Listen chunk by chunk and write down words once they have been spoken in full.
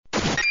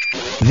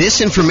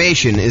This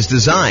information is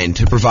designed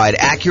to provide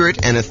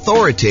accurate and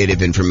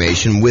authoritative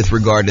information with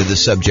regard to the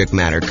subject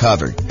matter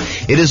covered.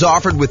 It is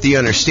offered with the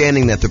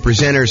understanding that the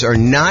presenters are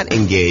not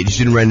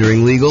engaged in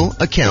rendering legal,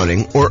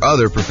 accounting, or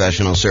other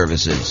professional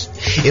services.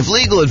 If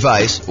legal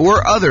advice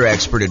or other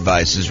expert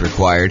advice is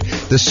required,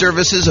 the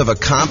services of a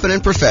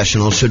competent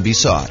professional should be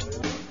sought.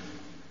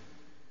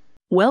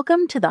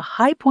 Welcome to the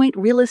High Point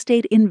Real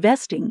Estate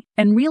Investing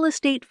and Real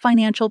Estate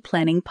Financial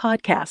Planning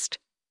Podcast.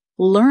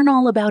 Learn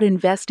all about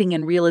investing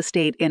in real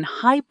estate in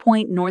High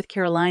Point, North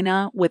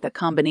Carolina, with a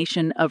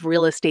combination of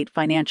real estate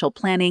financial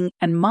planning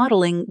and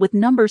modeling with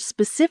numbers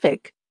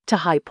specific to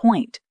High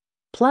Point,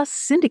 plus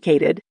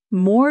syndicated,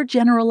 more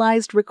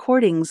generalized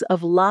recordings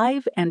of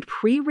live and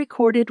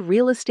pre-recorded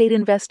real estate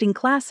investing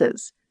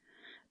classes,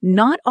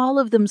 not all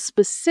of them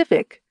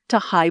specific to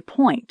High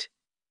Point.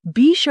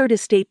 Be sure to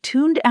stay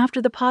tuned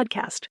after the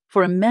podcast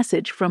for a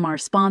message from our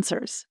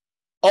sponsors.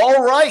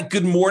 All right,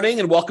 good morning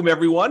and welcome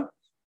everyone.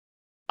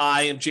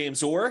 I am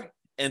James Orr,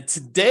 and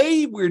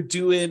today we're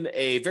doing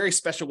a very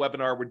special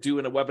webinar. We're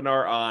doing a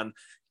webinar on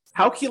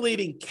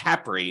calculating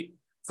cap rate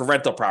for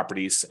rental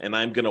properties, and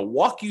I'm going to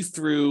walk you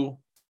through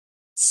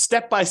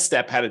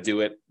step-by-step how to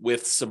do it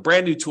with some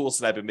brand new tools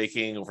that I've been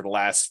making over the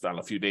last,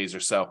 few days or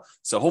so.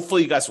 So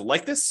hopefully you guys will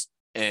like this,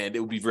 and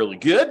it will be really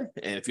good.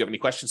 And if you have any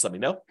questions, let me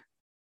know.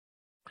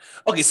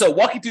 Okay, so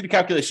walking through the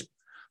calculation.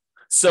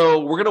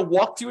 So we're going to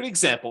walk through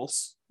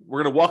examples.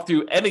 We're going to walk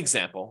through an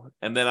example,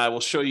 and then I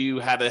will show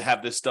you how to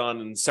have this done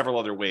in several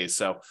other ways.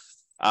 So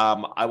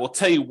I will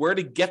tell you where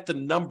to get the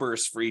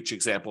numbers for each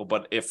example,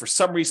 but if for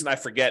some reason I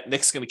forget,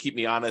 Nick's going to keep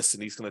me honest,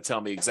 and he's going to tell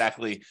me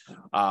exactly,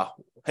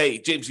 hey,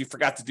 James, you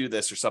forgot to do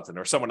this or something,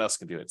 or someone else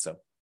can do it. So.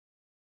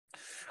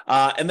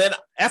 And then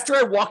after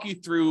I walk you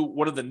through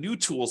one of the new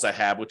tools I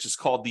have, which is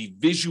called the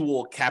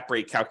Visual Cap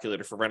Rate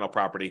Calculator for rental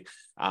property,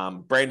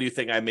 brand new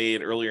thing I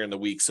made earlier in the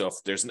week. So if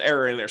there's an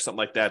error in there or something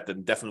like that,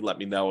 then definitely let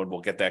me know and we'll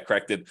get that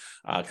corrected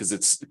because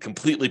it's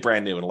completely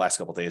brand new in the last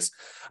couple of days.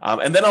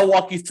 And then I'll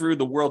walk you through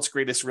the world's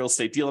greatest real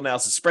estate deal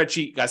analysis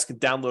spreadsheet. You guys can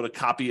download a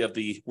copy of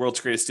the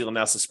world's greatest deal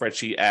analysis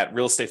spreadsheet at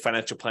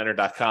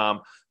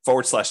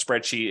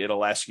realestatefinancialplanner.com/spreadsheet.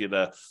 It'll ask you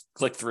to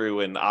click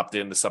through and opt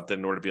into something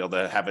in order to be able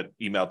to have it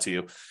emailed to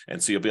you.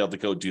 And so you'll be able to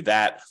go do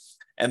that.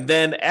 And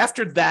then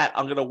after that,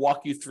 I'm going to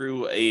walk you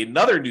through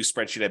another new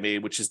spreadsheet I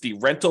made, which is the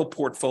rental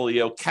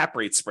portfolio cap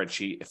rate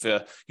spreadsheet. If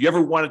you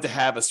ever wanted to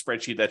have a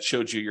spreadsheet that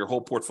showed you your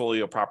whole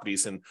portfolio of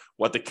properties and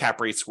what the cap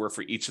rates were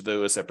for each of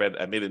those, I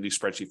made a new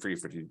spreadsheet for you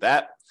to do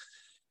that.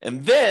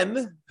 And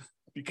then,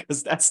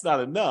 because that's not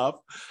enough,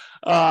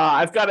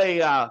 I've got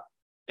a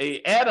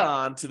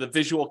add-on to the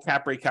Visual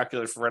Cap Rate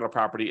Calculator for rental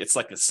property. It's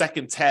like a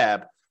second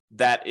tab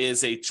that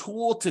is a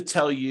tool to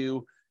tell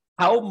you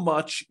how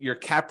much your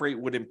cap rate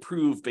would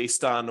improve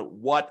based on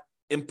what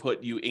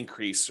input you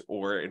increase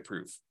or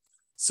improve.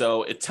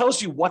 So it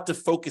tells you what to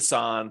focus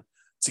on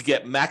to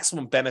get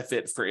maximum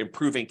benefit for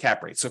improving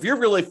cap rates. So if you're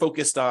really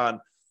focused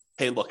on,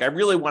 hey, look, I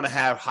really want to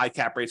have high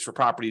cap rates for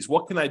properties.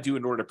 What can I do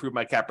in order to improve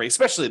my cap rate,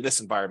 especially in this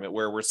environment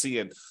where we're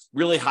seeing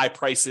really high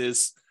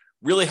prices,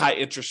 really high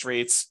interest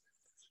rates,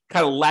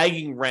 kind of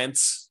lagging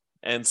rents.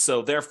 And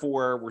so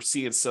therefore we're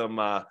seeing some,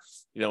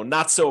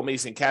 not so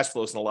amazing cash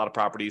flows in a lot of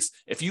properties.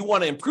 If you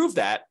want to improve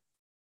that,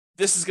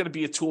 this is going to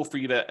be a tool for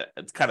you to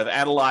kind of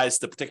analyze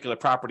the particular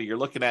property you're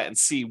looking at and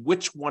see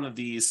which one of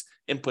these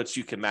inputs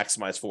you can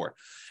maximize for.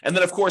 And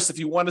then, of course, if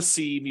you want to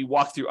see me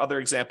walk through other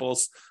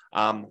examples,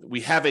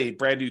 we have a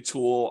brand new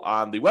tool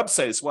on the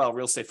website as well,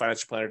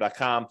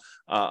 realestatefinancialplanner.com,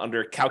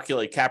 under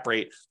Calculate Cap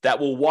Rate, that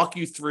will walk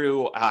you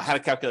through how to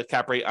calculate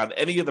cap rate on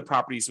any of the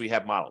properties we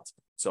have modeled.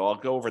 So I'll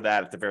go over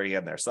that at the very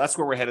end there. So that's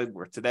where we're headed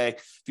today.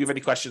 If you have any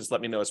questions,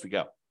 let me know as we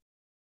go.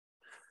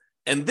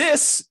 And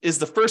this is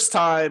the first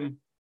time,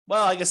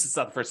 well, I guess it's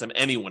not the first time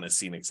anyone has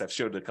seen it, because I've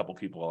showed it to a couple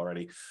people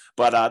already.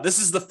 But this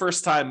is the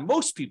first time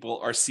most people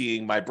are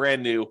seeing my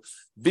brand new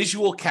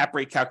Visual Cap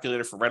Rate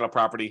Calculator for rental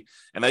property.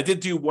 And I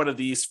did do one of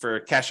these for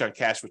cash on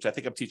cash, which I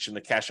think I'm teaching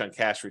the cash on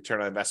cash return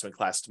on investment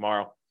class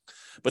tomorrow.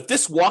 But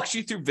this walks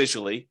you through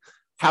visually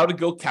how to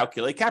go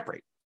calculate cap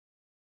rate.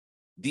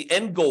 The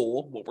end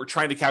goal, what we're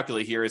trying to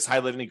calculate here, is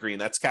highlighted in green.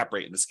 That's cap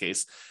rate in this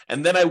case.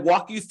 And then I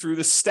walk you through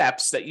the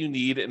steps that you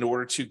need in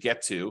order to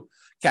get to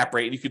cap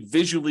rate. And you can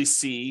visually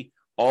see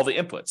all the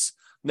inputs.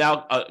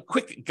 Now, a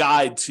quick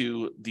guide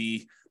to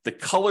the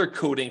color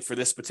coding for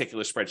this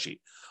particular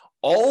spreadsheet.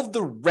 All of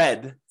the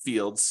red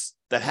fields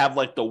that have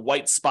like the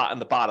white spot on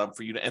the bottom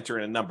for you to enter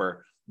in a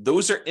number,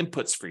 those are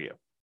inputs for you.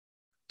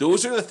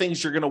 Those are the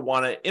things you're going to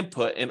want to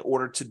input in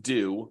order to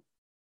do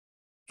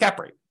cap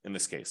rate in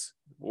this case,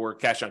 or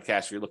cash on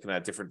cash if you're looking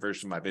at a different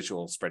version of my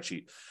visual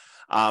spreadsheet.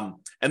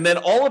 And then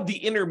all of the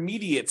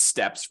intermediate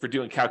steps for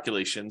doing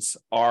calculations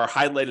are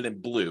highlighted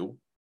in blue.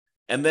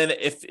 And then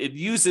if it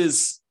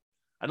uses,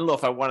 I don't know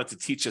if I wanted to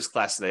teach this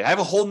class today. I have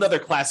a whole nother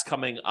class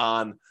coming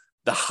on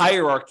the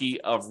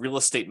hierarchy of real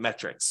estate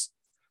metrics,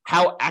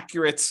 how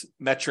accurate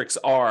metrics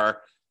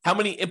are, how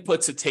many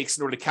inputs it takes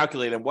in order to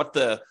calculate, and what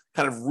the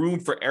kind of room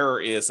for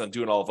error is on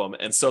doing all of them.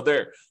 And so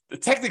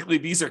technically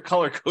these are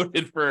color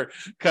coded for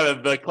kind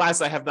of the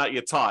class I have not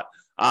yet taught.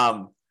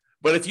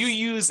 But if you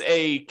use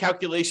a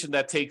calculation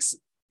that takes,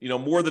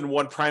 more than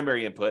one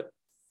primary input,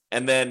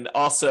 and then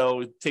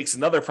also takes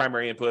another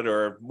primary input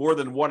or more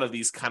than one of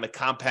these kind of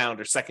compound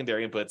or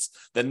secondary inputs,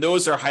 then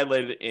those are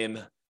highlighted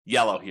in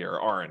yellow here,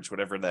 or orange,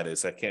 whatever that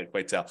is. I can't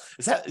quite tell.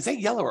 Is that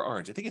yellow or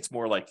orange? I think it's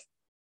more like,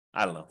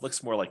 I don't know,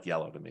 looks more like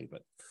yellow to me,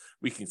 but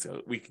we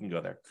can go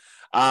there.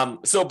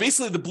 So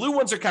basically the blue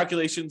ones are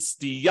calculations,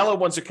 the yellow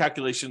ones are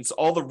calculations,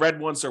 all the red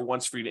ones are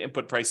ones for you to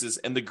input prices,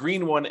 and the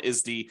green one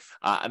is the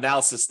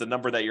analysis, the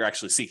number that you're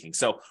actually seeking.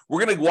 So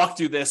we're going to walk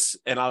through this,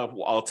 and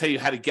I'll tell you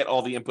how to get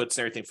all the inputs and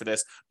everything for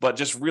this, but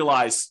just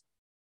realize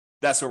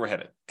that's where we're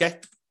headed, okay?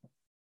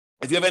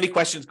 If you have any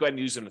questions, go ahead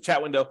and use them in the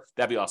chat window.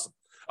 That'd be awesome.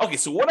 Okay,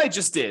 so what I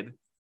just did,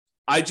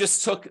 I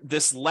just took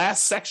this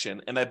last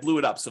section and I blew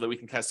it up so that we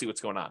can kind of see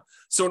what's going on.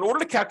 So in order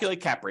to calculate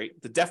cap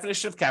rate, the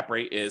definition of cap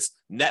rate is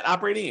net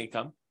operating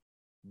income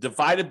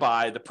divided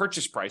by the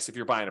purchase price if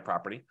you're buying a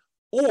property,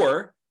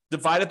 or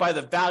divided by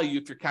the value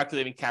if you're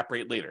calculating cap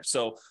rate later.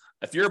 So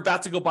if you're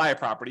about to go buy a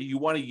property, you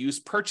want to use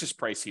purchase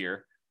price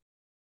here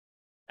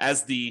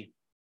as the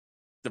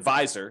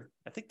divisor.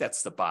 I think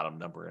that's the bottom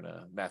number in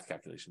a math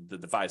calculation, the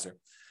divisor.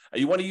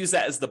 You want to use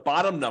that as the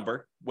bottom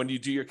number when you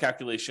do your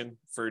calculation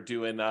for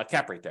doing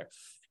cap rate there.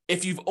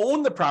 If you've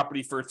owned the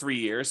property for 3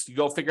 years, you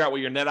go figure out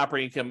what your net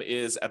operating income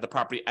is at the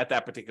property at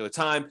that particular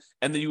time,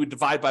 and then you would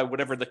divide by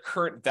whatever the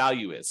current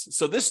value is.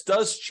 So this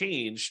does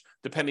change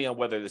depending on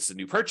whether this is a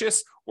new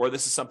purchase or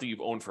this is something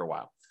you've owned for a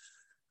while.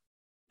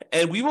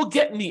 And we will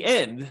get in the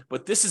end,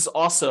 but this is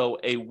also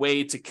a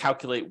way to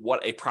calculate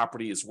what a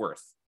property is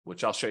worth,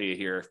 which I'll show you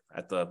here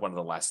at one of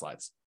the last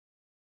slides.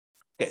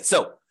 Okay,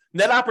 so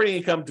net operating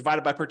income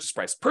divided by purchase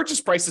price. Purchase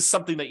price is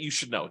something that you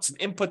should know. It's an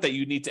input that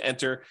you need to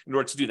enter in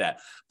order to do that.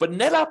 But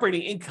net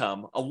operating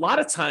income, a lot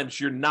of times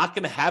you're not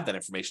going to have that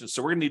information,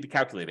 so we're going to need to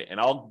calculate it. And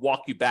I'll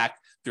walk you back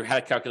through how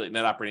to calculate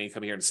net operating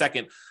income here in a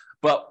second.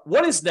 But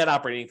what is net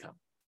operating income?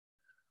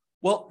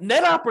 Well,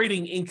 net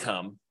operating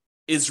income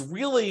is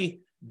really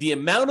the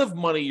amount of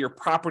money your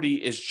property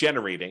is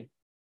generating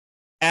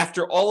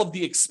after all of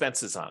the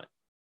expenses on it,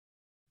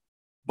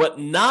 but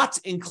not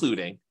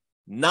including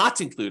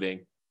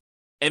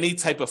any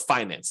type of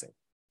financing.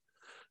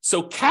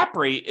 So cap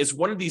rate is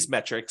one of these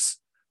metrics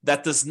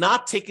that does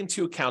not take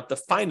into account the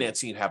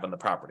financing you have on the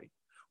property,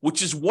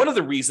 which is one of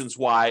the reasons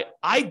why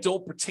I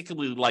don't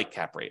particularly like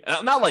cap rate. And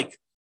I'm not like,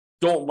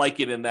 don't like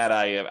it in that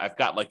I've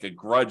got like a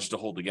grudge to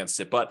hold against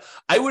it, but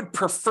I would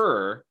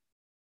prefer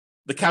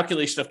the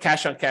calculation of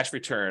cash on cash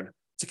return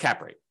to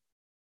cap rate.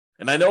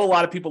 And I know a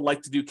lot of people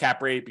like to do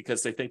cap rate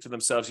because they think to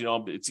themselves,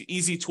 it's an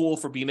easy tool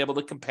for being able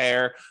to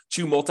compare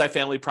two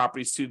multifamily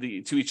properties to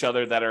each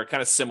other that are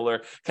kind of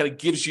similar, kind of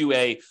gives you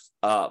a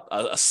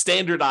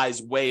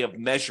standardized way of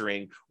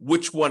measuring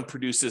which one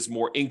produces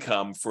more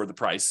income for the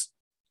price,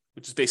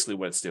 which is basically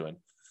what it's doing.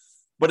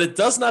 But it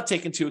does not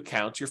take into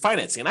account your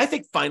financing. And I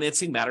think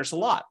financing matters a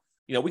lot.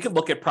 We can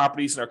look at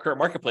properties in our current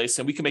marketplace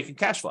and we can make them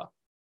cash flow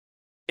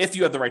if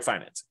you have the right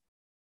financing,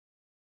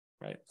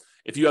 right?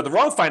 If you have the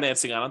wrong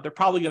financing on it, they're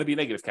probably going to be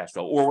negative cash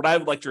flow, or what I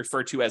would like to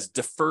refer to as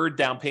deferred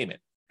down payment.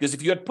 Because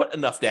if you had put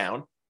enough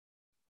down,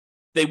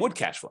 they would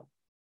cash flow,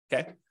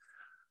 okay?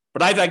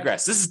 But I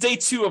digress. This is day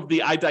 2 of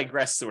the I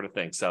digress sort of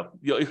thing, so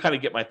you'll kind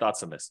of get my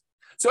thoughts on this.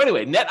 So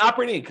anyway, net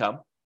operating income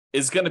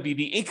is going to be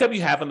the income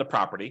you have on the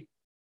property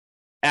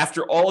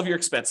after all of your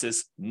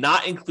expenses,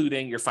 not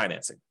including your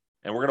financing.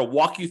 And we're going to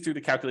walk you through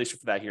the calculation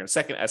for that here in a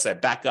second as I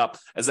back up,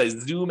 as I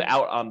zoom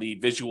out on the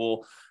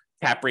visual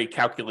cap rate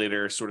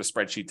calculator sort of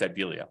spreadsheet type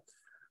dealio.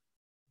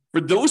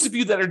 For those of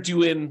you that are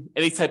doing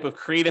any type of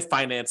creative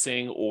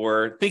financing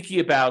or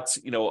thinking about,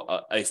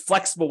 a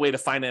flexible way to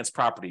finance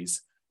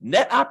properties,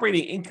 net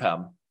operating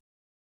income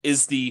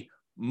is the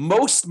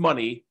most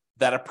money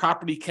that a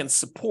property can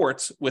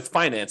support with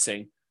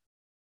financing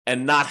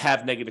and not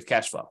have negative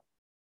cash flow.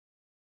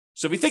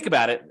 So if you think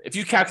about it, if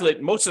you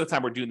calculate, most of the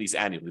time we're doing these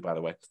annually, by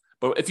the way,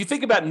 but if you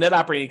think about net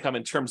operating income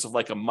in terms of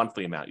like a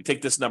monthly amount, you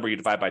take this number, you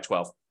divide by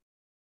 12.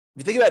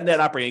 If you think about net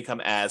operating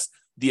income as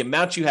the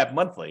amount you have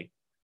monthly,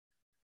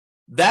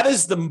 that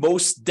is the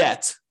most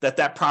debt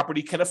that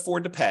property can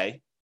afford to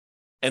pay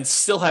and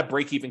still have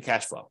break-even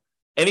cash flow.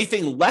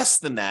 Anything less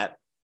than that,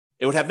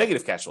 it would have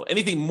negative cash flow.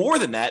 Anything more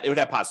than that, it would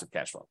have positive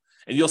cash flow.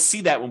 And you'll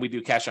see that when we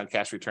do cash on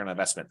cash return on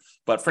investment.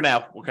 But for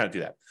now, we'll kind of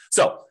do that.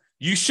 So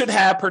you should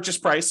have purchase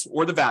price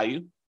or the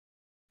value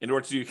in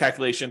order to do your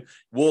calculation.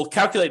 We'll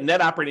calculate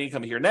net operating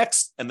income here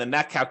next, and then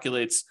that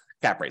calculates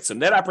cap rate. So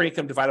net operating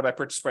income divided by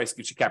purchase price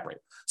gives you cap rate.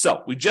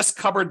 So we just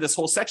covered this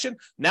whole section.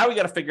 Now we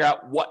got to figure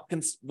out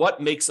what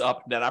makes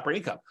up net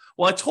operating income.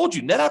 Well, I told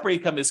you net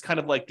operating income is kind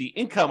of like the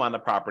income on the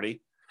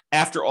property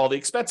after all the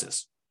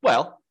expenses.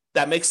 Well,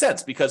 that makes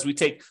sense because we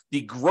take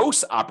the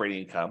gross operating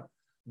income,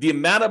 the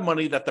amount of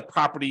money that the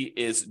property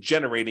is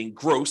generating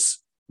gross,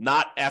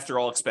 not after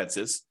all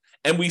expenses,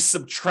 and we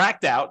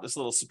subtract out this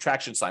little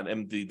subtraction sign,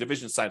 and the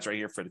division sign's right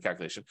here for the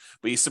calculation,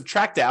 but you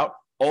subtract out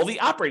all the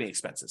operating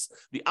expenses.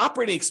 The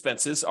operating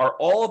expenses are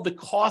all of the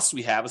costs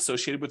we have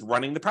associated with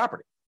running the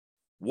property,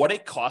 what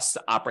it costs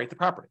to operate the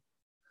property.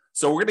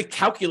 So we're going to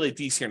calculate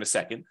these here in a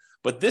second,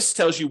 But this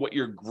tells you what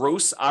your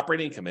gross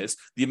operating income is,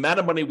 the amount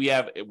of money we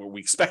have,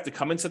 we expect to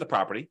come into the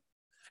property.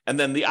 And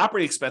then the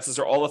operating expenses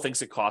are all the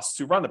things it costs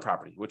to run the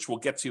property, which we'll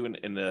get to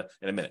in a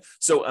minute.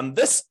 So on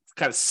this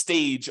kind of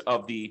stage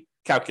of the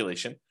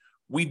calculation,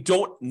 we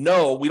don't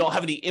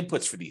have any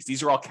inputs for these.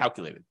 These are all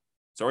calculated.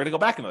 So we're going to go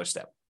back another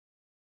step.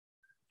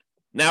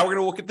 Now we're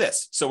going to look at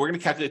this. So we're going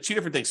to calculate two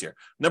different things here.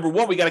 Number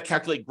one, we got to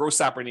calculate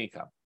gross operating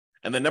income.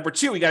 And then number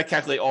two, we got to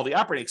calculate all the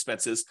operating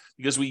expenses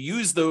because we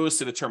use those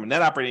to determine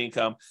net operating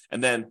income.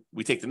 And then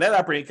we take the net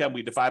operating income,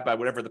 we divide by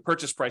whatever the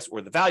purchase price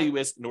or the value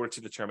is in order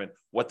to determine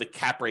what the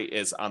cap rate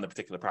is on the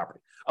particular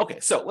property. Okay,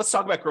 so let's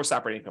talk about gross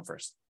operating income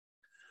first.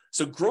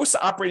 So gross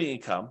operating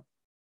income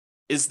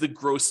is the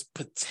gross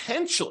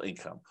potential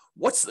income.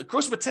 What's the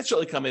gross potential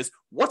income is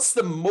what's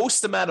the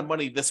most amount of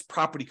money this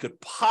property could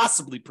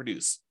possibly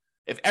produce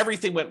if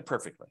everything went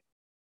perfectly.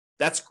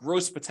 That's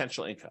gross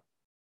potential income.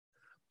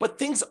 But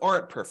things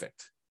aren't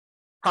perfect.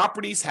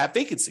 Properties have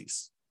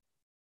vacancies.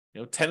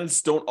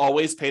 Tenants don't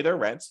always pay their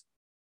rent,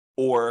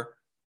 or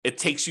it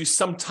takes you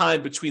some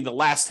time between the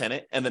last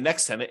tenant and the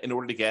next tenant in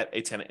order to get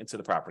a tenant into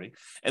the property.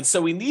 And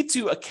so we need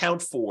to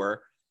account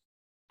for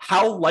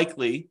how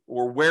likely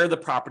or where the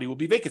property will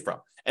be vacant from.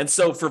 And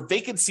so for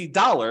vacancy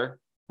dollar,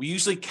 we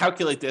usually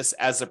calculate this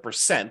as a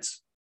percent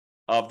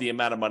of the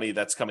amount of money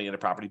that's coming into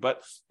property.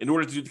 But in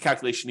order to do the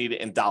calculation, you need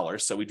it in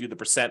dollars. So we do the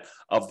percent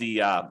of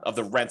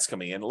the rents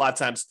coming in. A lot of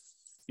times,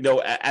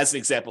 as an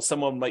example,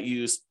 someone might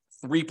use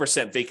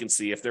 3%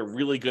 vacancy. If they're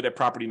really good at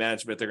property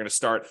management, they're going to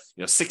start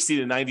 60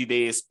 to 90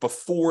 days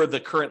before the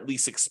current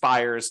lease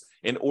expires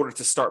in order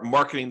to start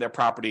marketing their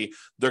property.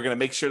 They're going to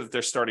make sure that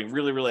they're starting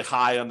really, really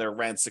high on their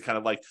rents to kind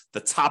of like the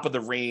top of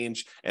the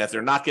range. And if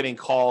they're not getting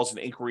calls and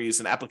inquiries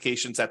and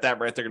applications at that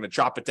rent, they're going to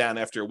drop it down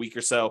after a week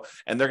or so.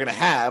 And they're going to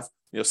have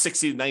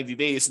 60 to 90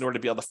 days in order to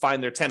be able to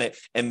find their tenant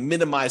and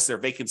minimize their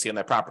vacancy on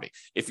that property.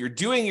 If you're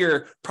doing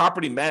your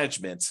property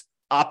management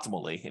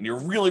optimally and you're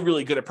really,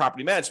 really good at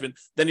property management,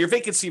 then your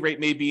vacancy rate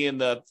may be in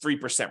the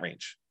 3%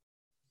 range.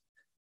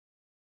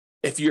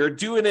 If you're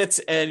doing it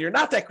and you're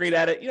not that great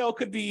at it, it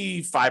could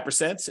be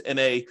 5%. In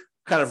a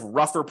kind of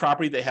rougher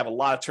property, they have a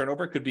lot of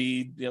turnover. It could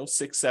be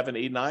 6, 7,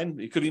 8, 9.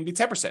 It could even be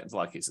 10% in a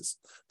lot of cases.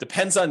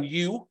 Depends on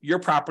your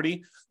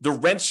property, the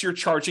rents you're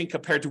charging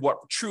compared to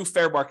what true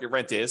fair market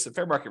rent is. And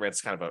fair market rent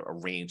is kind of a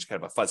range,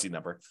 kind of a fuzzy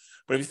number.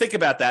 But if you think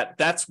about that,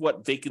 that's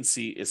what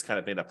vacancy is kind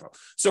of made up of.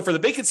 So for the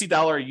vacancy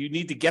dollar, you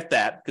need to get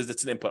that because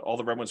it's an input. All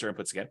the red ones are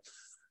inputs again.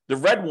 The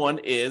red one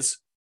is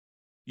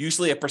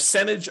usually a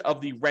percentage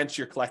of the rent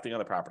you're collecting on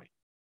the property.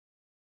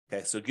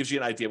 Okay, so it gives you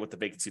an idea what the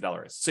vacancy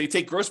dollar is. So you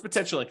take gross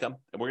potential income,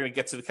 and we're going to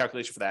get to the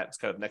calculation for that. It's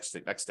kind of next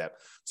step.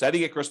 So how do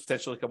you get gross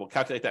potential income? We'll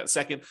calculate that in a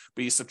second,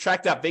 but you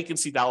subtract out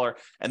vacancy dollar,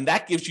 and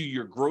that gives you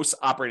your gross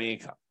operating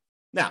income.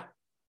 Now,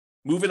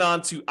 moving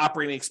on to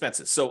operating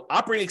expenses. So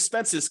operating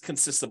expenses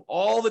consist of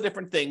all the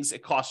different things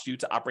it costs you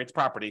to operate the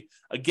property.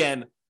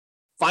 Again,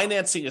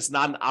 financing is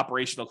not an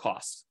operational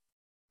cost,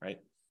 right?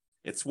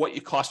 It's what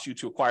it costs you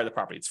to acquire the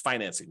property. It's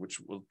financing, which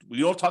we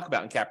don't talk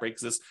about in cap rate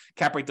because this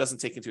cap rate doesn't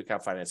take into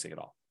account financing at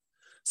all.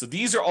 So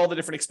these are all the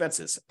different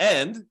expenses,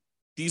 and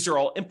these are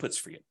all inputs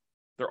for you.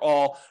 They're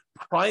all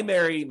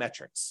primary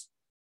metrics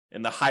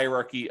in the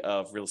hierarchy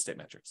of real estate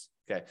metrics.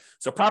 Okay,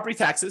 so property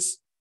taxes.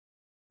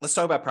 Let's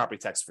talk about property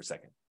taxes for a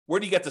second. Where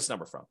do you get this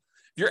number from?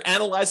 If you're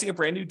analyzing a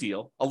brand new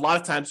deal, a lot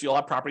of times you'll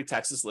have property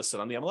taxes listed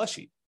on the MLS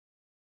sheet.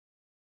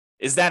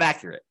 Is that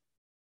accurate?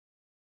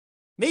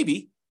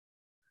 Maybe.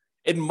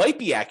 It might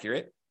be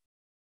accurate.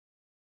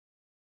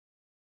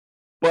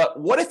 But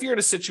what if you're in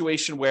a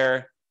situation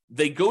where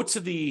they go to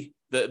the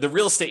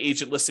real estate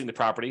agent listing the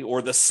property,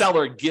 or the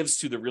seller gives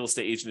to the real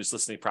estate agent who's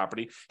listing the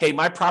property, hey,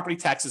 my property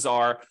taxes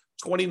are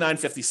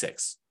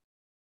 $29.56.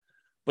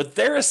 But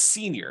they're a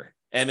senior,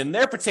 and in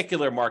their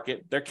particular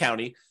market, their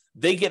county,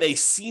 they get a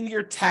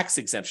senior tax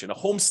exemption, a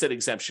homestead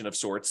exemption of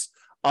sorts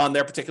on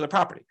their particular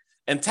property.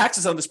 And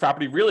taxes on this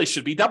property really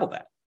should be double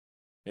that.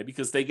 Maybe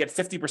because they get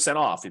 50%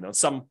 off. In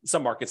some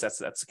markets, that's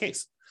the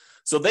case.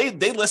 So they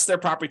list their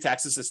property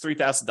taxes as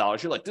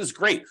 $3,000. You're like, this is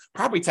great.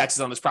 Property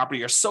taxes on this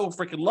property are so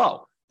freaking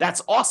low.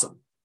 That's awesome.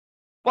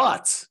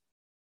 But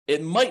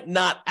it might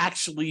not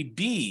actually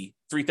be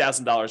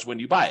 $3,000 when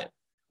you buy it.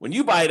 When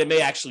you buy it, it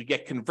may actually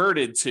get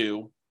converted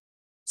to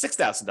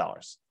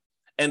 $6,000.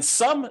 And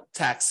some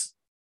tax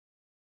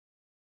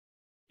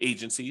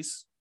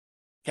agencies,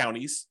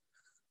 counties,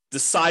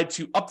 decide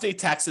to update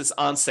taxes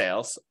on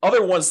sales.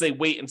 Other ones, they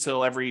wait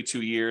until every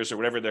 2 years or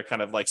whatever their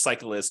kind of like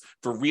cycle is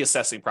for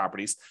reassessing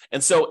properties.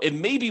 And so it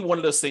may be one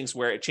of those things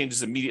where it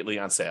changes immediately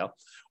on sale,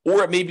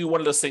 or it may be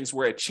one of those things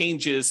where it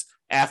changes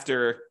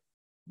after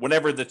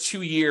whenever the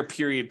 2-year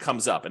period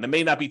comes up. And it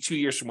may not be 2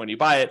 years from when you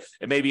buy it.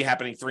 It may be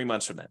happening 3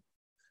 months from then.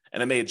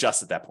 And it may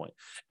adjust at that point.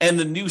 And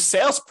the new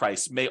sales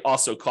price may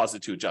also cause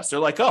it to adjust. They're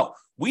like, oh,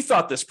 we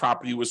thought this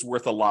property was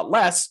worth a lot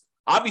less.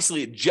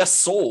 Obviously, it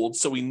just sold,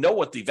 so we know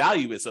what the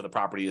value is of the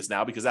property is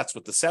now because that's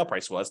what the sale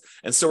price was.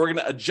 And so we're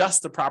going to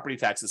adjust the property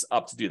taxes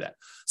up to do that.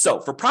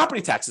 So for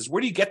property taxes, where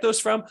do you get those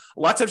from? A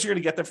lot of times you're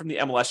going to get them from the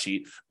MLS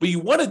sheet, but you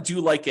want to do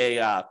like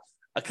a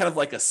a kind of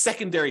like a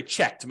secondary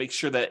check to make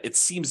sure that it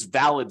seems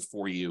valid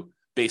for you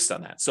based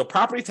on that. So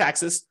property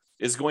taxes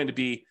is going to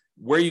be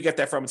where you get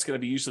that from. It's going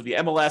to be usually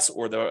the MLS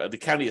or the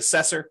county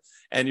assessor,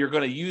 and you're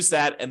going to use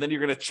that, and then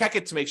you're going to check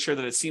it to make sure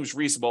that it seems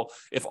reasonable.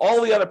 If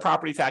all the other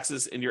property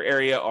taxes in your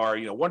area are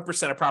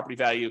 1% of property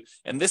value,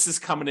 and this is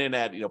coming in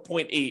at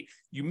 0.8,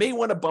 you may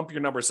want to bump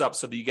your numbers up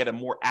so that you get a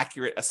more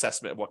accurate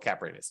assessment of what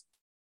cap rate is.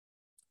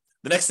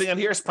 The next thing on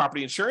here is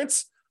property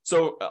insurance.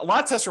 So a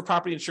lot of tests for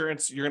property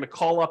insurance, you're going to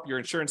call up your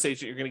insurance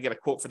agent, you're going to get a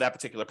quote for that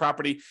particular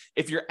property.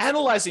 If you're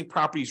analyzing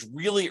properties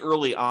really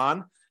early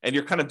on, and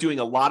you're kind of doing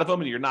a lot of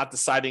them and you're not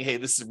deciding, hey,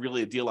 this is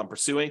really a deal I'm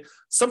pursuing,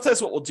 sometimes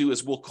what we'll do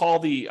is we'll call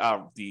the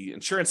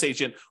insurance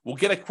agent, we'll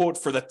get a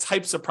quote for the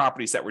types of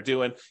properties that we're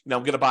doing. I'm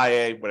going to buy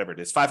a, whatever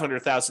it is,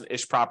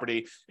 500,000-ish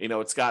property.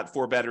 It's got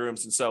 4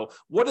 bedrooms. And so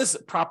what is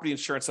property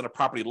insurance on a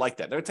property like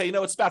that? They'll tell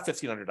you, it's about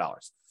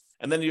 $1,500.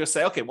 And then you'll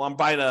say, okay, well,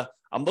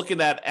 I'm looking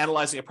at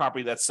analyzing a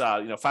property that's,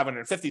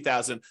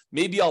 550,000.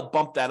 Maybe I'll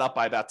bump that up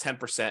by about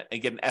 10%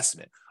 and get an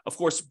estimate. Of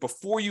course,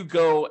 before you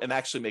go and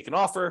actually make an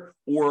offer,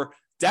 or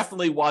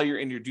definitely while you're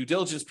in your due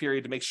diligence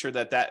period to make sure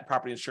that that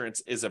property insurance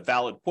is a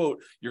valid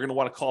quote, you're going to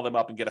want to call them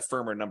up and get a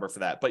firmer number for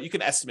that. But you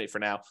can estimate for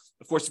now.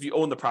 Of course, if you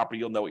own the property,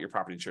 you'll know what your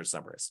property insurance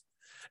number is.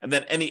 And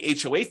then any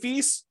HOA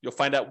fees, you'll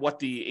find out what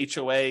the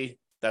HOA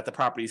that the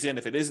property is in,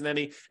 if it isn't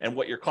any, and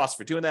what your costs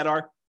for doing that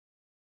are.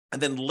 And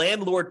then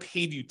landlord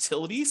paid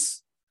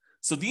utilities.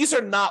 So these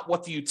are not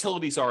what the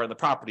utilities are on the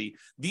property.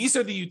 These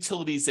are the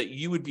utilities that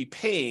you would be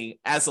paying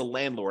as a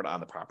landlord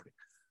on the property.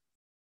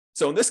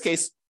 So in this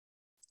case,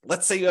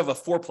 let's say you have a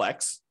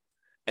fourplex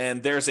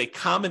and there's a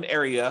common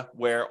area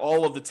where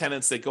all of the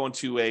tenants, they go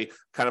into a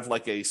kind of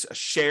like a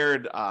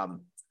shared,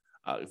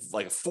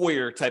 like a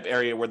foyer type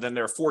area where then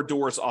there are 4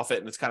 doors off it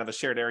and it's kind of a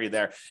shared area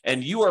there.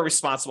 And you are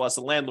responsible as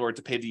a landlord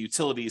to pay the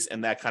utilities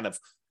in that kind of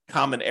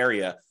common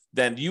area.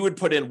 Then you would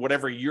put in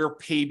whatever your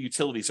paid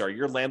utilities are,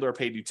 your landlord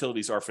paid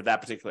utilities are for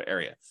that particular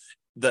area.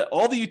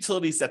 All the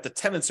utilities that the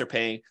tenants are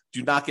paying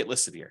do not get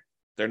listed here.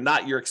 They're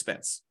not your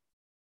expense.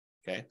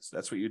 Okay, so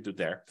that's what you do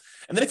there.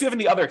 And then if you have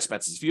any other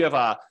expenses, if you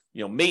have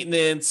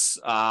maintenance,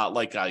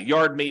 like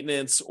yard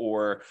maintenance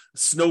or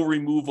snow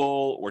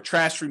removal or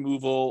trash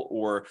removal,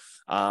 or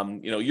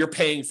you're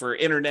paying for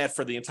internet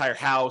for the entire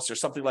house or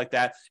something like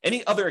that,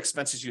 any other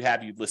expenses you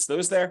have, you'd list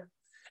those there.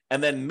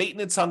 And then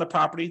maintenance on the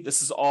property,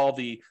 this is all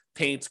the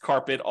paint,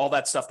 carpet, all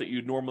that stuff that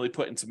you'd normally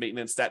put into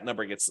maintenance. That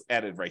number gets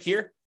added right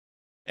here.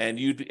 And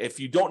if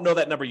you don't know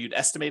that number, you'd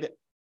estimate it.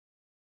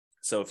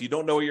 So if you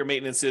don't know what your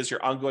maintenance is,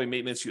 your ongoing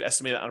maintenance, you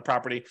estimate it on a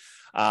property.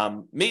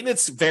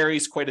 Maintenance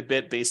varies quite a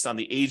bit based on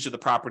the age of the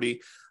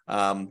property,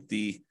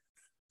 the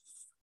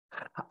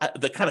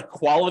kind of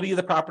quality of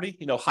the property.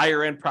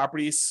 Higher end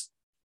properties,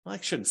 well, I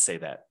shouldn't say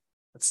that.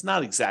 That's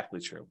not exactly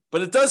true,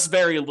 but it does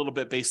vary a little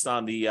bit based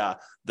on the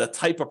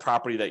type of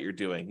property that you're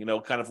doing.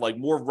 Kind of like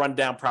more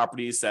rundown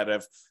properties that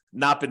have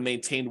not been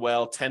maintained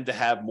well tend to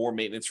have more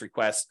maintenance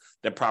requests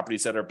than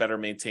properties that are better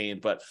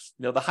maintained. But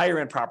the higher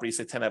end properties,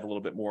 they tend to have a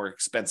little bit more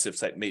expensive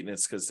type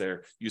maintenance because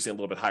they're using a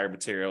little bit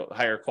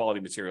higher quality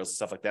materials and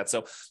stuff like that.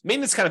 So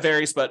maintenance kind of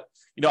varies, but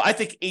I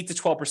think 8 to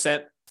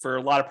 12% for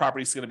a lot of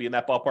properties is going to be in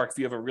that ballpark. If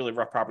you have a really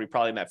rough property,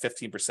 probably in that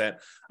 15%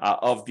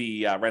 of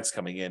the rents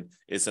coming in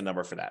is the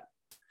number for that.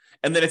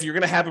 And then if you're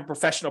going to have a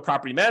professional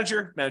property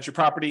manager manage your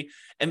property,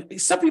 and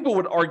some people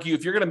would argue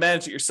if you're going to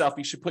manage it yourself,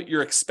 you should put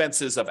your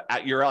expenses of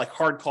your like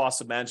hard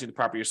costs of managing the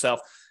property yourself.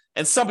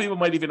 And some people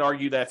might even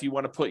argue that if you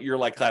want to put your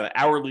like kind of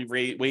hourly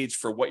wage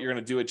for what you're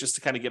going to do it, just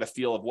to kind of get a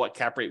feel of what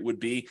cap rate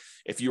would be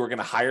if you were going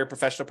to hire a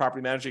professional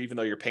property manager, even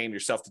though you're paying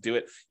yourself to do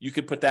it, you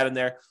could put that in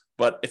there.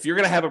 But if you're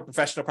going to have a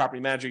professional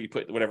property manager, you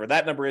put whatever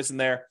that number is in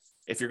there.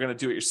 If you're going to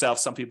do it yourself,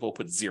 some people will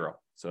put 0.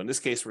 So in this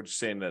case, we're just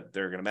saying that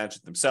they're going to manage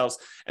it themselves.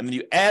 And then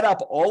you add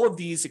up all of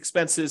these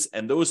expenses,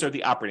 and those are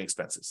the operating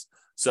expenses.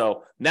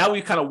 So now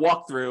we kind of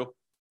walk through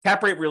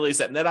cap rate really is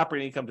that net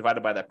operating income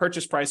divided by that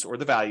purchase price or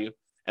the value.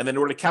 And then in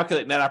order to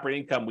calculate net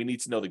operating income, we need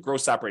to know the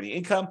gross operating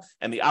income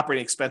and the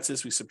operating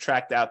expenses. We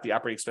subtract out the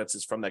operating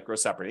expenses from that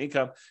gross operating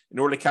income. In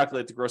order to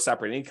calculate the gross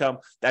operating income,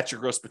 that's your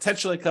gross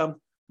potential income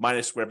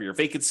minus whatever your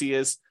vacancy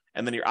is.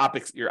 And then your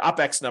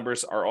OPEX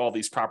numbers are all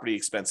these property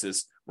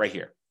expenses right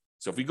here.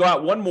 So if we go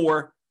out one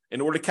more, in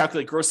order to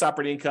calculate gross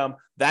operating income,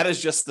 that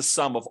is just the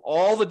sum of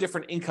all the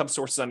different income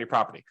sources on your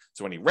property.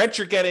 So any rent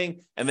you're getting,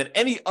 and then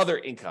any other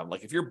income,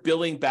 like if you're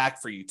billing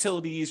back for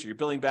utilities, or you're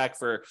billing back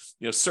for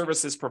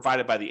services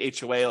provided by the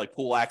HOA, like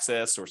pool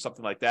access or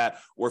something like that,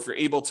 or if you're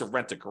able to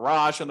rent a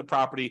garage on the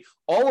property,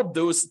 all of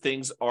those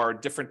things are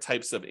different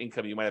types of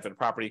income you might have in a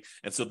property,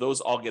 and so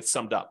those all get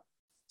summed up.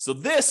 So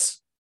this,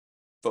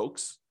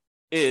 folks,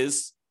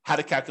 is how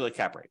to calculate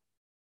cap rate.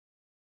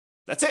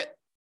 That's it.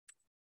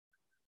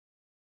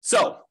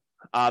 So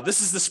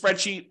this is the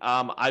spreadsheet.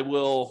 I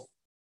will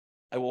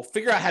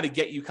figure out how to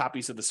get you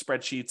copies of the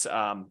spreadsheets.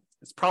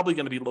 It's probably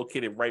going to be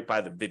located right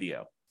by the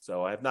video.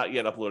 So I have not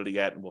yet uploaded it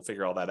yet, and we'll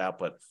figure all that out,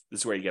 but this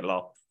is where you get it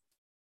all.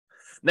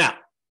 Now,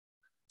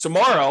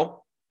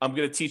 tomorrow, I'm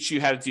going to teach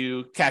you how to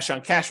do cash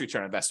on cash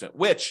return on investment,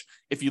 which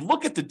if you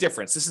look at the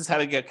difference, this is how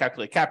to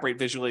calculate cap rate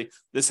visually.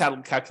 This is how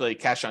to calculate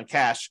cash on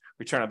cash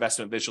return on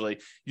investment visually.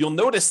 You'll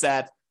notice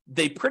that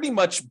they pretty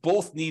much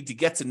both need to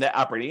get to net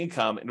operating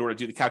income in order to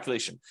do the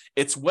calculation.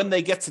 It's when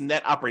they get to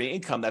net operating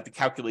income that the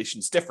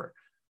calculations differ.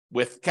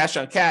 With cash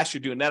on cash,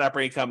 you're doing net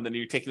operating income, and then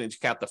you're taking into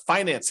account the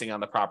financing on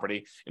the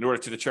property in order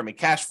to determine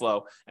cash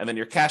flow, and then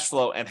your cash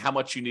flow and how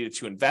much you needed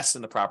to invest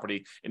in the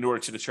property in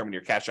order to determine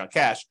your cash on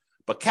cash.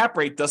 But cap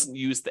rate doesn't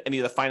use any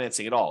of the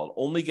financing at all. It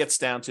only gets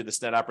down to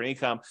this net operating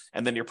income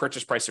and then your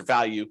purchase price or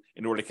value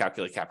in order to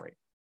calculate cap rate.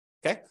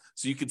 Okay,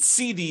 so you can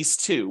see these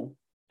two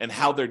and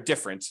how they're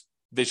different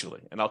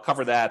visually. And I'll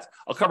cover that.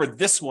 I'll cover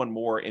this one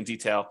more in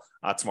detail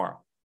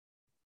tomorrow.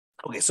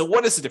 Okay, so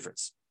what is the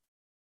difference?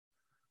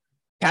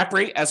 Cap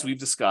rate, as we've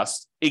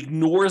discussed,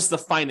 ignores the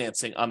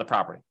financing on the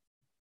property.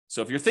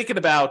 So if you're thinking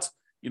about,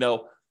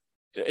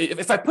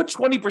 if I put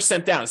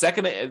 20% down, is that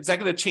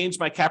gonna change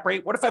my cap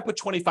rate? What if I put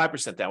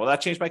 25% down? Will that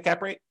change my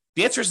cap rate?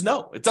 The answer is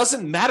no. It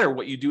doesn't matter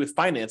what you do with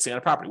financing on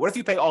a property. What if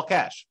you pay all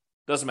cash?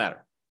 Doesn't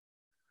matter.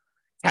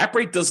 Cap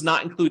rate does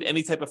not include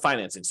any type of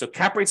financing. So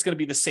cap rate's going to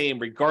be the same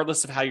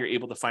regardless of how you're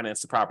able to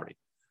finance the property.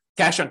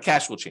 Cash on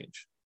cash will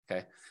change.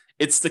 Okay.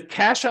 It's the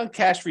cash on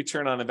cash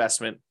return on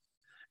investment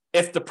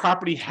if the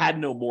property had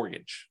no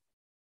mortgage,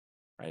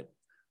 right?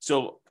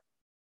 So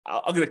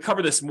I'm going to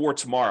cover this more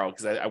tomorrow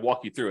because I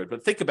walk you through it.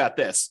 But think about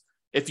this.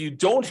 If you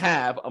don't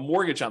have a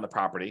mortgage on the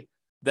property,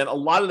 then a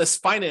lot of this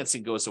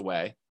financing goes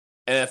away.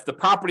 And if the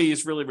property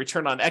is really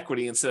return on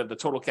equity instead of the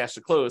total cash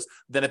to close,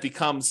 then it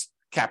becomes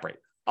cap rate.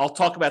 I'll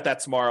talk about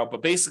that tomorrow.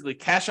 But basically,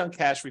 cash on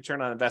cash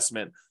return on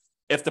investment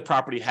if the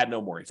property had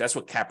no mortgage. That's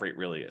what cap rate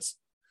really is.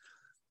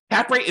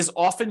 Cap rate is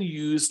often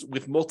used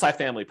with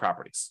multifamily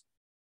properties.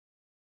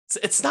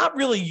 It's not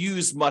really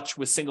used much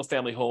with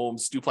single-family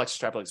homes, duplexes,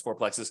 triplexes,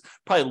 fourplexes.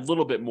 Probably a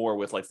little bit more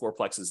with like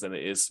fourplexes than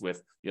it is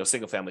with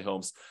single-family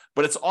homes.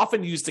 But it's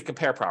often used to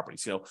compare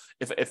properties.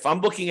 If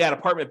I'm looking at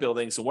apartment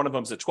buildings, and one of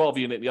them is a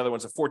 12-unit, and the other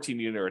one's a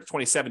 14-unit or a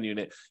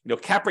 27-unit,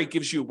 cap rate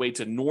gives you a way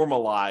to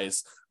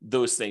normalize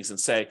those things and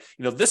say,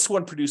 this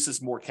one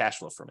produces more cash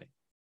flow for me.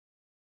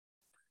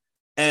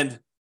 And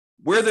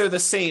where they're the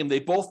same, they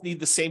both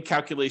need the same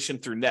calculation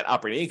through net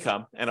operating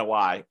income,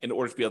 NOI, in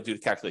order to be able to do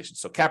the calculation.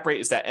 So cap rate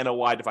is that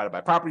NOI divided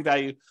by property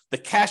value. The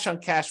cash on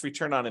cash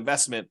return on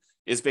investment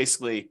is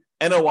basically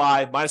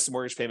NOI minus the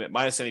mortgage payment,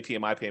 minus any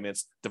PMI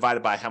payments,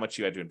 divided by how much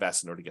you had to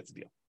invest in order to get the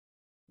deal.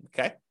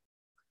 Okay?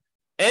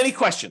 Any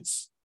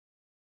questions?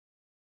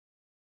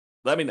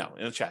 Let me know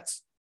in the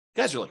chats.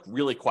 You guys are like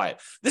really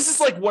quiet. This is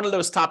like one of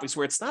those topics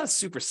where it's not a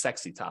super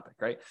sexy topic,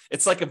 right?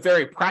 It's like a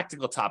very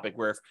practical topic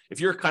where if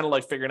you're kind of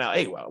like figuring out,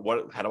 hey,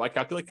 well, how do I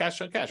calculate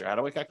cash on cash or how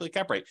do I calculate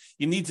cap rate?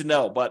 You need to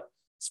know. But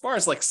as far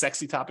as like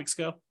sexy topics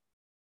go,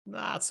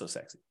 not so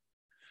sexy.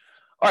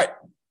 All right.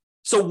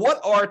 So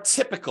what are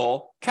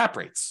typical cap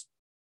rates?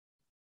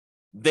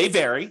 They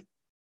vary.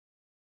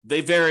 They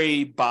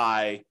vary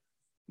by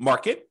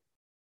market.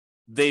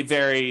 They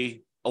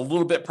vary a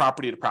little bit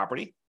property to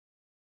property,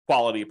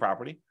 quality of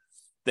property.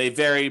 They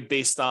vary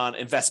based on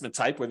investment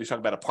type, whether you're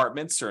talking about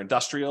apartments or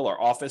industrial or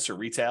office or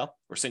retail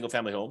or single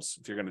family homes,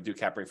 if you're going to do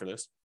cap rate for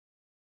this.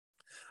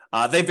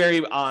 They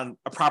vary on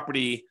a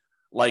property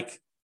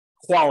like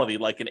quality,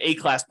 like an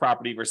A-class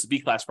property versus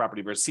B-class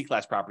property versus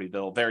C-class property.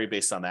 They'll vary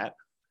based on that.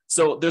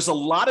 So there's a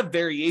lot of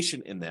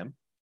variation in them.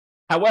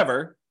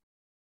 However,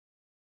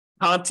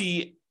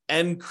 Conti,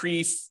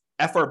 NCREIF,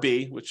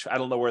 FRB, which I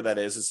don't know where that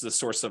is. It's the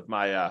source of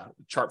my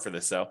chart for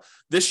this. So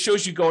this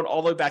shows you going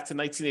all the way back to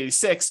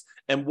 1986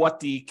 and what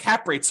the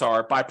cap rates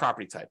are by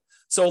property type.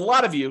 So a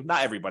lot of you,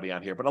 not everybody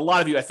on here, but a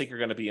lot of you, I think, are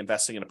going to be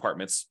investing in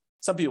apartments.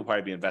 Some people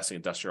probably be investing in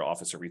industrial,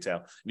 office, or retail.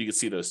 And you can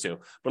see those too.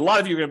 But a lot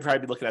of you are going to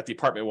probably be looking at the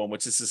apartment one,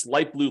 which is this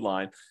light blue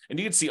line. And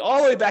you can see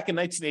all the way back in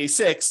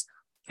 1986,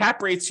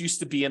 cap rates used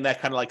to be in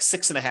that kind of like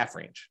 6.5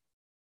 range.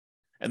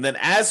 And then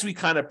as we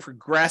kind of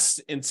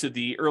progressed into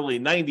the early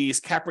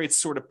 90s, cap rates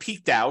sort of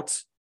peaked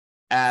out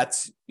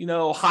at,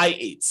 high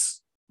 8s,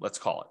 let's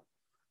call it.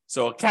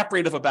 So a cap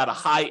rate of about a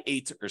high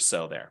 8 or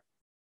so there.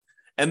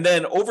 And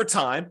then over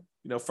time,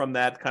 from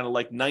that kind of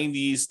like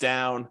 90s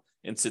down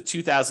into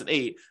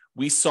 2008,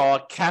 we saw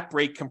cap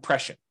rate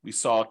compression. We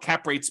saw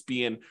cap rates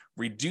being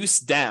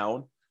reduced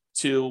down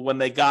to when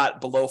they got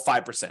below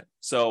 5%.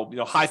 So,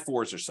 high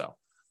 4s or so.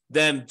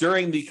 Then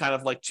during the kind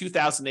of like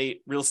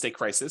 2008 real estate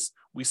crisis,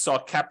 we saw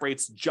cap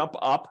rates jump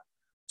up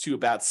to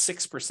about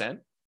 6%.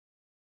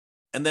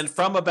 And then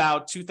from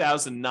about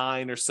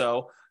 2009 or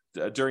so,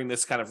 during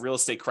this kind of real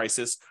estate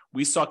crisis,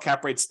 we saw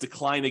cap rates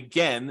decline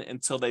again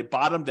until they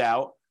bottomed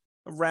out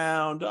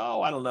around,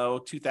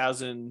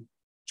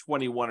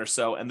 2021 or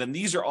so. And then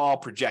these are all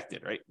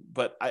projected, right?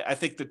 But I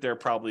think that they're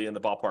probably in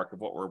the ballpark of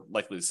what we're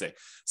likely to see.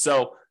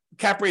 So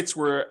cap rates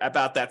were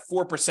about that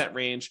 4%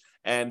 range.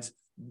 And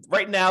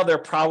right now, they're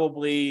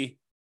probably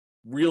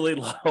really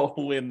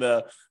low in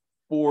the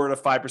 4 to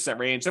 5%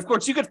 range. Of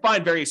course, you could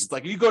find variations.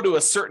 Like you go to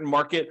a certain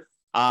market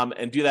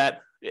and do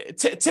that.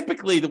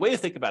 Typically, the way to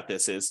think about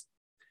this is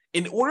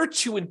in order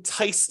to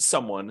entice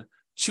someone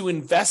to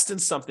invest in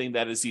something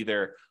that is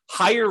either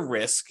higher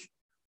risk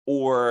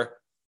or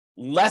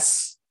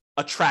less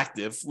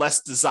attractive,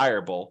 less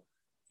desirable,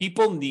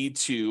 people need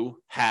to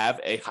have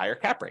a higher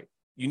cap rate.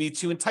 You need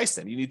to entice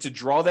them. You need to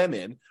draw them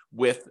in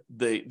with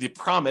the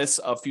promise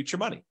of future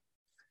money.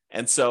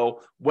 And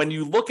so when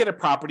you look at a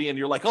property and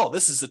you're like, oh,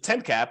 this is a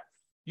 10 cap,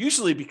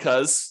 usually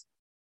because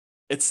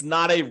it's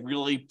not a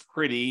really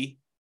pretty,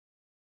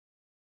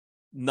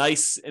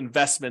 nice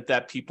investment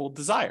that people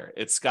desire.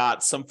 It's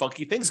got some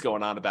funky things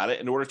going on about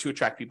it in order to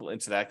attract people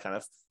into that kind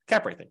of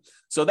cap rate thing.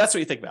 So that's what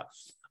you think about.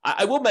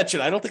 I will mention,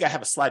 I don't think I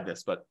have a slide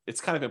this, but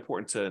it's kind of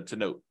important to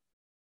note.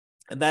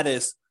 And that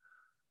is,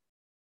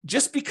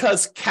 just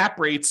because cap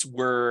rates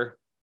were,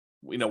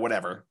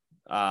 whatever,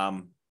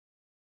 5%,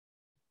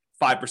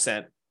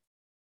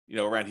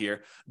 around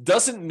here,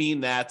 doesn't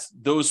mean that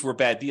those were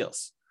bad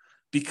deals.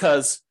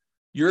 Because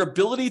your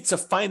ability to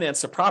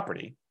finance a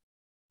property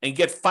and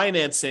get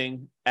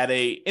financing at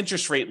a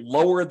interest rate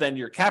lower than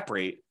your cap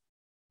rate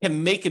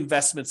can make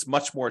investments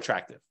much more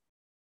attractive.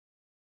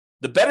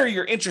 The better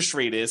your interest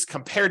rate is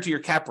compared to your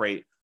cap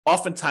rate,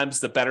 oftentimes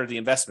the better the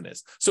investment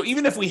is. So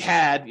even if we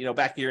had,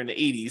 back here in the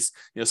 80s,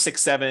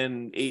 6,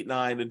 7, 8,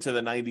 9 into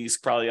the 90s,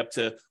 probably up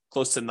to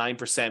close to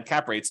 9%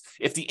 cap rates,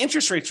 if the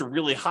interest rates were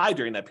really high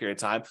during that period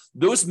of time,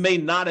 those may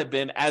not have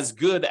been as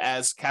good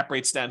as cap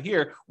rates down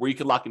here where you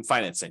could lock in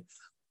financing.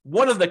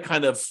 One of the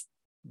kind of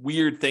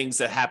weird things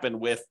that happen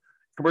with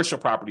commercial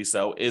properties,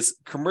 though, is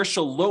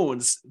commercial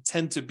loans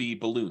tend to be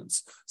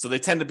balloons. So they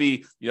tend to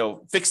be,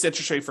 fixed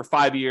interest rate for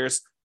 5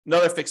 years,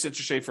 another fixed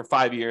interest rate for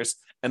 5 years,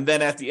 and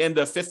then at the end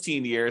of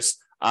 15 years,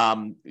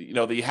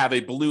 they have a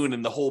balloon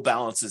and the whole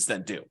balance is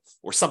then due,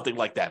 or something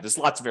like that. There's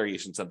lots of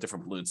variations of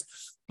different balloons.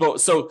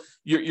 So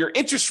your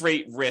interest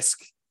rate risk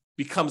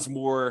becomes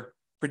more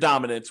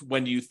predominant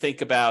when you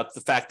think about the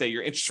fact that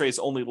your interest rate is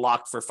only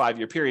locked for a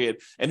 5-year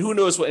period, and who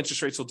knows what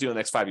interest rates will do in the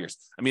next 5 years.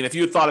 I mean, if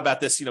you had thought about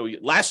this,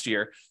 last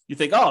year, you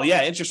think, oh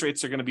yeah, interest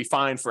rates are going to be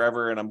fine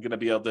forever, and I'm going to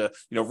be able to,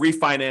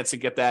 refinance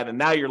and get that. And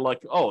now you're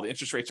like, oh, the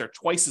interest rates are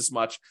twice as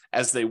much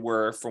as they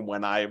were from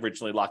when I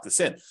originally locked this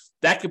in.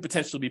 That could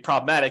potentially be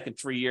problematic in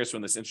 3 years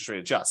when this interest rate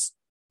adjusts.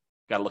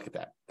 Got to look at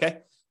that. Okay,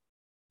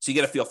 so you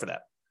get a feel for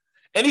that.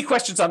 Any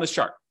questions on this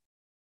chart?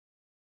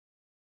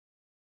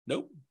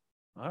 Nope.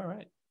 All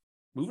right.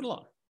 Moving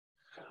along.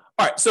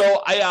 All right,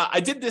 so I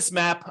did this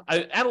map.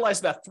 I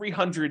analyzed about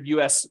 300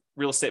 U.S.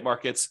 real estate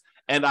markets,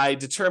 and I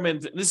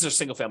determined, this is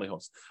single family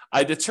homes.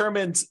 I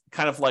determined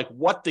kind of like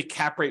what the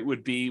cap rate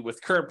would be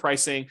with current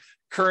pricing,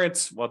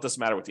 it doesn't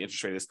matter what the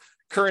interest rate is,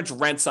 current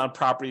rents on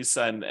properties,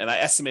 and I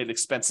estimated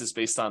expenses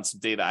based on some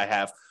data I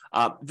have.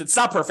 It's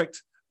not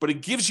perfect, but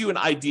it gives you an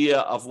idea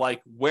of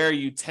like where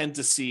you tend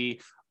to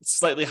see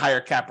slightly higher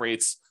cap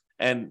rates.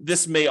 And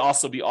this may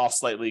also be off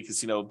slightly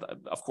because,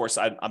 of course,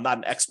 I'm not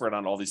an expert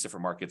on all these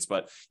different markets,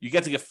 but you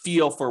get to get a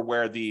feel for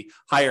where the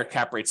higher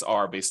cap rates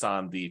are based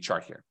on the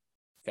chart here.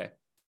 Okay.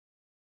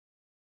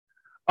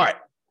 All right.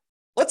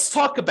 Let's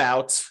talk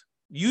about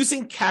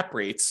using cap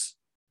rates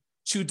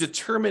to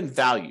determine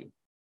value.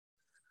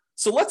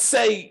 So let's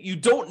say you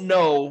don't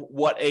know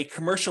what a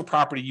commercial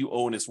property you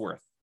own is worth.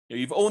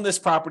 You've owned this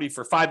property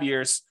for 5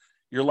 years.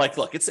 You're like,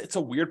 look, it's a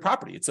weird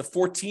property. It's a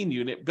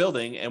 14-unit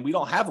building, and we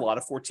don't have a lot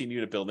of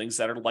 14-unit buildings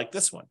that are like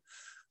this one.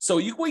 So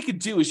what you could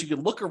do is you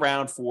could look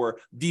around for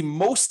the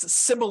most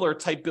similar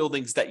type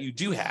buildings that you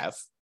do have.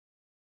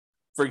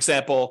 For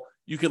example,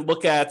 you could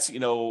look at, a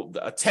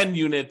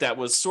 10-unit that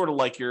was sort of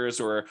like yours,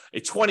 or a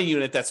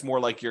 20-unit that's more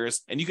like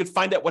yours, and you could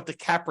find out what the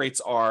cap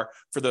rates are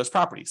for those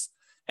properties.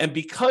 And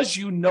because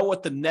you know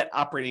what the net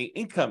operating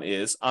income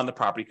is on the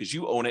property, because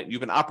you own it,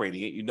 you've been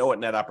operating it, you know what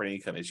net operating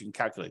income is, you can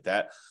calculate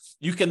that.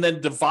 You can then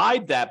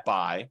divide that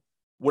by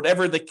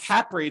whatever the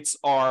cap rates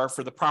are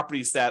for the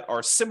properties that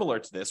are similar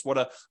to this, what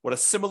a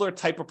similar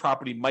type of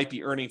property might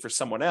be earning for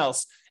someone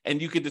else,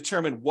 and you can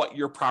determine what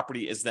your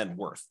property is then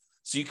worth.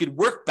 So you could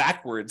work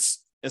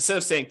backwards. Instead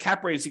of saying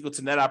cap rate is equal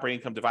to net operating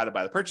income divided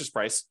by the purchase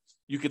price,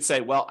 you could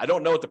say, well, I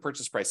don't know what the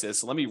purchase price is,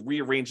 so let me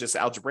rearrange this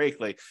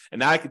algebraically. And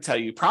now I can tell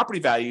you property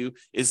value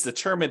is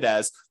determined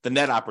as the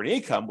net operating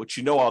income, which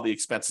you know all the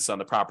expenses on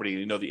the property and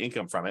you know the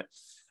income from it,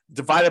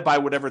 divided by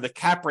whatever the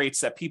cap rates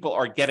that people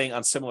are getting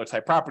on similar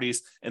type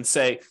properties, and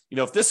say,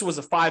 if this was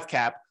a 5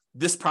 cap,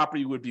 this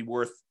property would be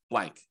worth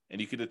blank. And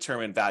you could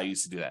determine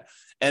values to do that.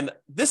 And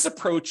this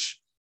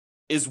approach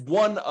is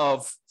one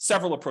of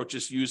several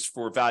approaches used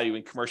for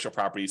valuing commercial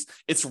properties.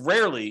 It's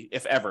rarely,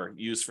 if ever,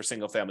 used for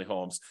single family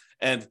homes.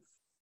 And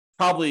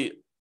probably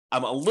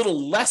I'm a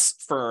little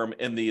less firm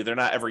in they're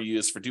not ever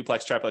used for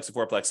duplex, triplex, and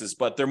fourplexes,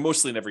 but they're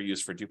mostly never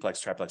used for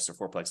duplex, triplex, or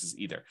fourplexes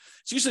either.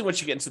 It's usually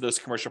once you get into those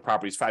commercial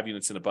properties, 5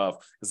 units and above,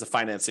 because the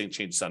financing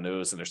changes on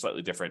those and they're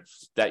slightly different,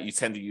 that you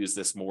tend to use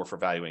this more for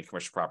valuing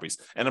commercial properties.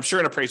 And I'm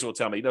sure an appraiser will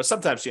tell me,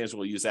 sometimes James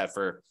will use that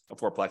for a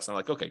fourplex. And I'm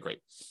like, okay, great.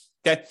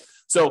 Okay.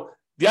 So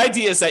the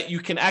idea is that you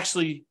can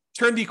actually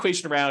turn the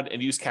equation around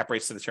and use cap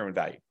rates to determine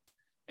value.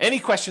 Any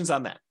questions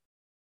on that?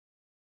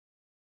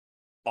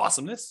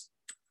 Awesomeness.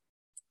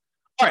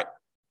 All right,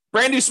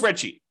 brand new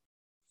spreadsheet.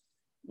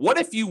 What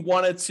if you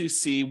wanted to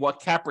see what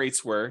cap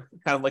rates were,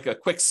 kind of like a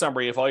quick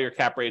summary of all your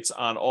cap rates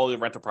on all the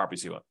rental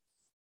properties you own?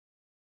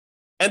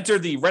 Enter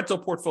the rental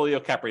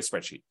portfolio cap rate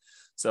spreadsheet.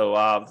 So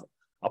I'll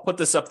put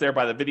this up there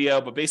by the video,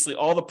 but basically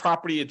all the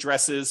property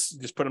addresses,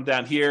 just put them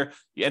down here.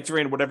 You enter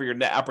in whatever your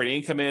net operating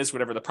income is,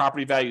 whatever the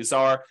property values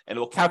are, and it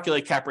will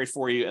calculate cap rate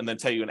for you and then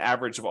tell you an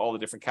average of all the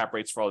different cap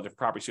rates for all the different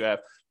properties you have.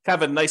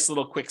 Kind of a nice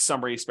little quick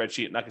summary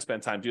spreadsheet. I'm not going to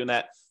spend time doing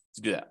that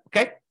to do that.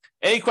 Okay.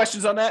 Any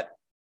questions on that?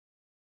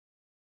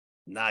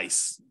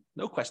 Nice.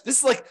 No question. This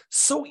is like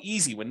so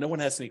easy when no one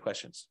has any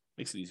questions.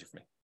 Makes it easy for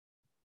me.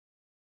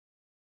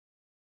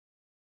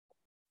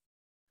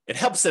 It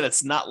helps that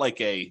it's not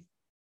like a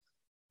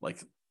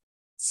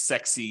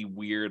sexy,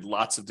 weird,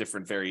 lots of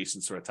different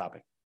variations sort of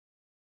topic.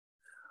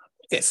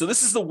 Okay, so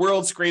this is the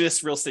world's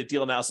greatest real estate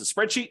deal analysis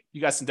spreadsheet.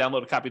 You guys can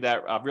download a copy of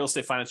that,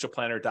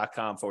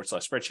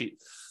 realestatefinancialplanner.com/spreadsheet.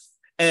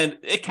 And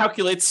it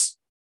calculates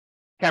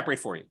cap rate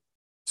for you.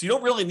 So you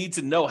don't really need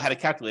to know how to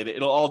calculate it.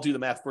 It'll all do the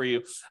math for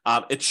you.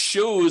 It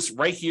shows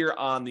right here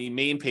on the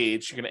main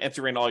page. You're going to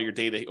enter in all your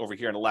data over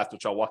here on the left,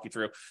 which I'll walk you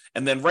through.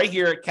 And then right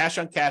here, cash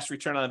on cash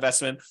return on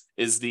investment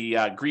is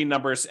the green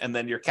numbers. And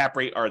then your cap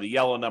rate are the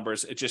yellow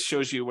numbers. It just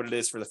shows you what it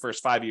is for the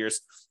first 5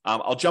 years.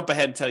 I'll jump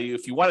ahead and tell you,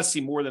 if you want to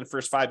see more than the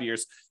first 5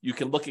 years, you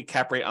can look at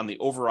cap rate on the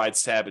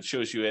overrides tab. It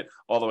shows you it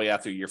all the way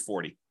out through year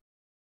 40.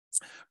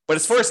 But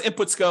as far as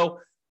inputs go,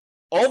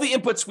 all the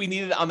inputs we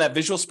needed on that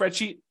visual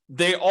spreadsheet,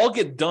 they all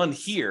get done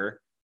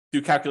here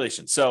through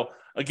calculation. So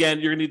again,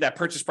 you're gonna need that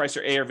purchase price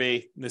or ARV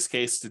in this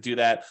case to do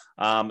that.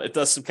 It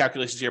does some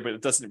calculations here, but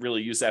it doesn't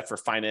really use that for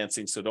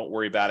financing. So don't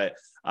worry about it.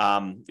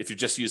 If you're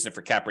just using it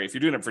for cap rate, if you're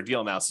doing it for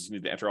deal analysis, you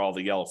need to enter all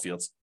the yellow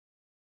fields.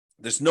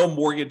 There's no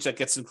mortgage that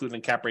gets included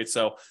in cap rate.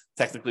 So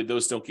technically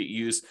those don't get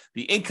used.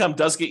 The income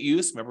does get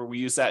used. Remember, we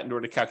use that in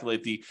order to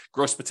calculate the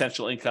gross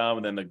potential income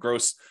and then the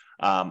gross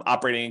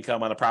operating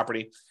income on the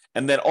property.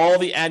 And then all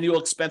the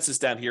annual expenses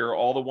down here are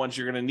all the ones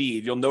you're going to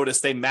need. You'll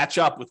notice they match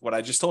up with what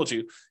I just told you.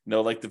 You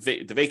know, like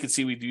the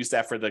vacancy, we've used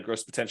that for the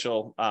gross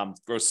potential,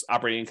 gross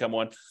operating income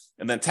one.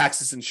 And then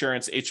taxes,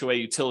 insurance, HOA,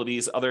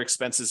 utilities, other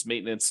expenses,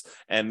 maintenance,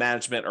 and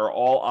management are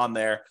all on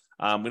there.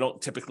 We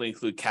don't typically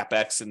include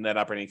CapEx and net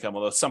operating income,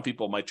 although some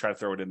people might try to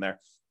throw it in there.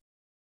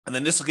 And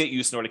then this will get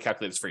used in order to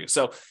calculate this for you.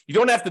 So you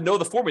don't have to know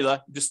the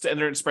formula, just to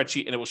enter it in a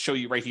spreadsheet and it will show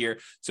you right here.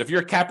 So if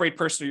you're a cap rate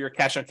person or you're a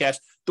cash on cash,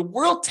 the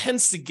world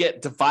tends to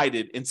get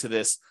divided into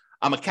this.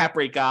 I'm a cap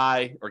rate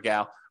guy or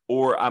gal,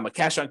 or I'm a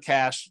cash on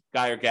cash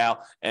guy or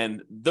gal.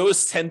 And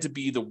those tend to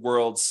be the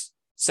world's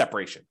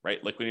separation,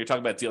 right? Like when you're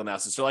talking about deal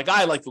analysis, they're like,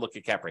 I like to look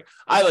at cap rate.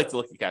 I like to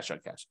look at cash on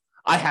cash.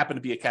 I happen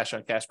to be a cash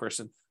on cash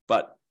person,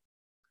 but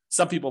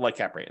some people like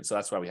cap rate. And so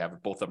that's why we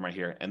have both of them right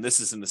here. And this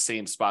is in the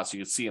same spot. So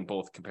you can see them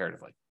both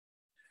comparatively.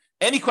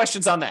 Any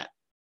questions on that?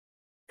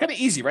 Kind of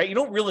easy, right? You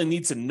don't really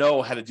need to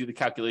know how to do the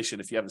calculation.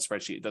 If you have the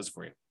spreadsheet, it does it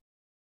for you.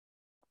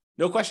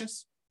 No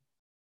questions?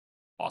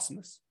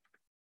 Awesomeness.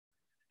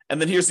 And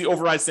then here's the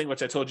overrides thing,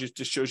 which I told you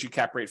just shows you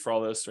cap rate for all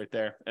those right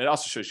there. And it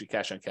also shows you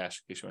cash on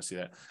cash, in case you want to see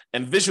that.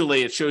 And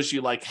visually, it shows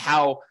you like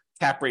how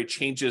cap rate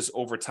changes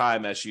over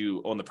time as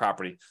you own the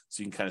property.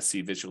 So you can kind of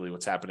see visually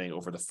what's happening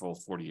over the full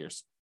 40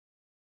 years.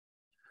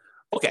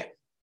 Okay. A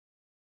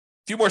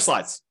few more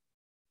slides.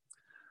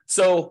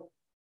 So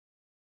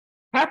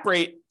cap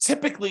rate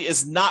typically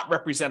is not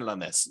represented on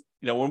this.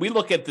 You know, when we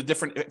look at the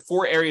different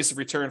 4 areas of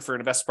return for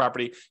an invested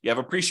property, you have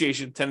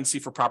appreciation, tendency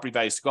for property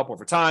values to go up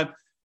over time,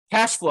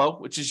 cash flow,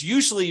 which is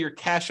usually your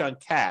cash on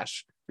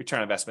cash return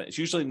on investment. It's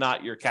usually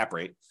not your cap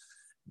rate.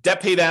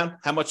 Debt pay down,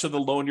 how much of the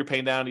loan you're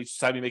paying down each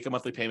time you make a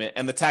monthly payment,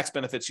 and the tax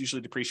benefits,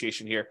 usually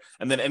depreciation here,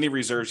 and then any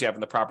reserves you have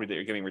in the property that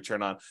you're getting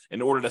return on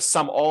in order to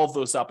sum all of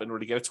those up in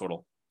order to get a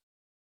total.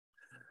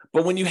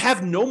 But when you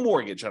have no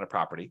mortgage on a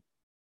property,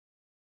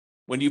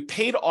 when you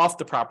paid off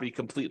the property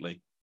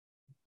completely,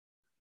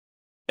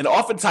 and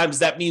oftentimes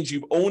that means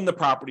you've owned the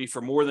property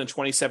for more than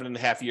 27 and a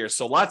half years.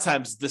 So a lot of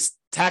times this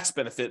tax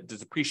benefit, the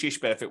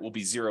depreciation benefit will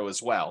be zero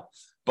as well.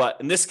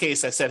 But in this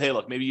case, I said, hey,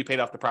 look, maybe you paid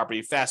off the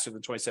property faster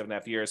than 27 and a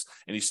half years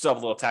and you still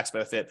have a little tax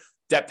benefit.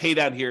 Debt pay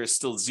down here is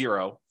still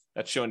zero.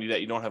 That's showing you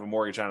that you don't have a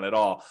mortgage on it at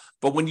all.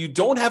 But when you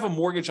don't have a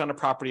mortgage on a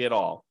property at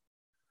all,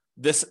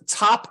 this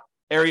top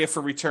area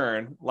for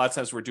return, a lot of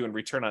times we're doing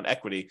return on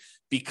equity,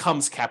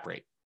 becomes cap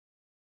rate.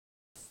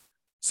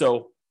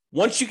 So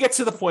once you get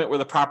to the point where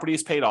the property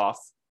is paid off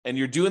and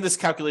you're doing this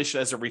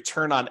calculation as a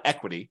return on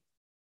equity,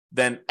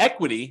 then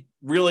equity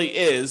really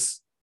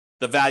is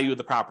the value of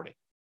the property.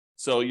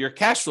 So your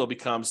cash flow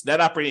becomes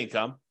net operating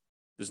income.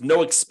 There's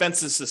no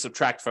expenses to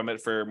subtract from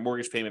it for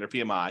mortgage payment or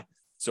PMI.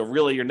 So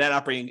really your net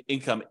operating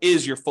income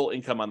is your full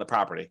income on the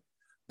property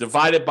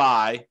divided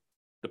by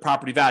the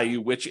property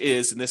value, which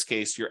is in this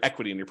case, your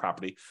equity in your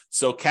property.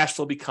 So cash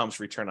flow becomes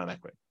return on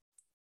equity.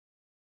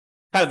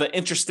 Kind of an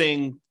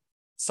interesting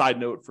side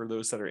note for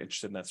those that are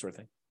interested in that sort of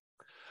thing.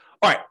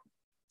 All right.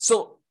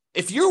 So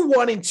if you're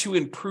wanting to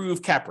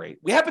improve cap rate,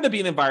 we happen to be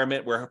in an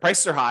environment where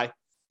prices are high,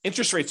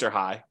 interest rates are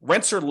high,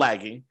 rents are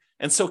lagging,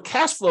 and so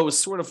cash flow is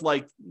sort of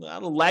like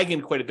lagging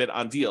quite a bit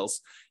on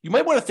deals. You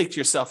might want to think to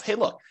yourself, hey,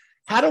 look,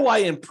 how do I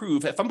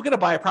improve? If I'm going to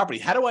buy a property,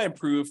 how do I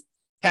improve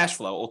cash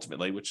flow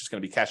ultimately, which is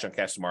going to be cash on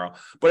cash tomorrow?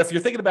 But if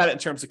you're thinking about it in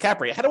terms of cap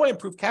rate, how do I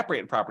improve cap rate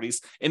in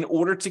properties in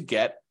order to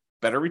get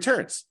better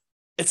returns?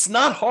 It's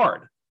not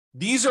hard.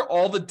 These are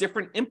all the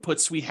different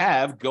inputs we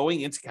have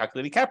going into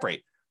calculating cap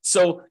rate.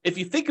 So if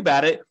you think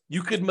about it,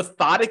 you could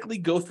methodically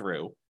go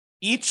through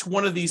each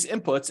one of these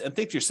inputs and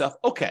think to yourself,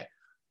 okay,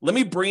 let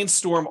me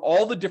brainstorm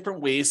all the different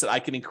ways that I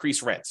can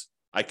increase rents.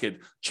 I could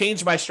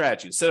change my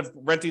strategy. Instead of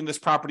renting this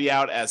property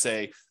out as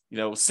a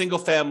single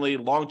family,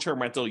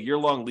 long-term rental,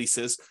 year-long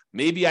leases,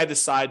 maybe I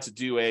decide to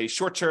do a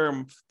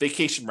short-term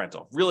vacation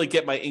rental, really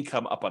get my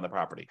income up on the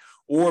property.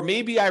 Or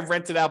maybe I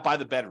rent it out by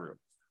the bedroom.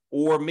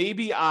 Or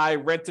maybe I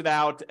rent it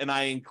out and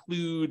I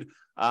include,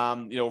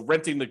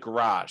 renting the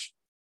garage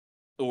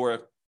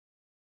or,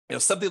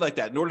 something like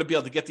that in order to be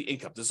able to get the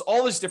income. There's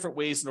all these different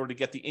ways in order to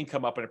get the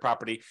income up in a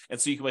property. And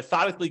so you can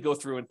methodically go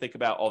through and think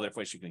about all the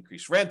different ways you can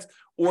increase rent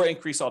or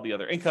increase all the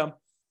other income.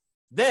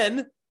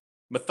 Then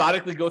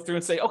methodically go through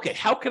and say, okay,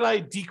 how can I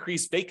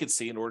decrease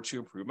vacancy in order to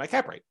improve my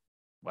cap rate?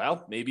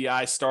 Well, maybe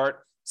I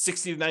start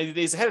 60 to 90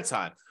 days ahead of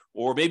time.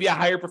 Or maybe I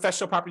hire a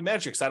professional property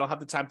manager because I don't have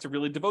the time to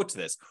really devote to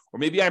this. Or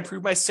maybe I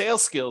improve my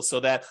sales skills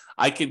so that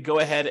I can go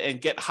ahead and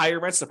get higher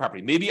rents to the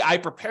property. Maybe I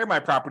prepare my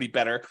property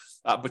better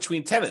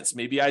between tenants.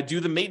 Maybe I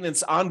do the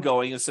maintenance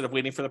ongoing instead of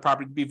waiting for the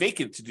property to be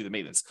vacant to do the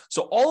maintenance.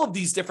 So all of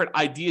these different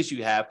ideas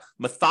you have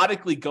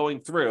methodically going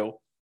through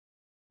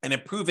and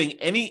improving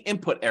any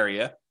input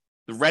area,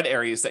 the red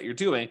areas that you're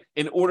doing,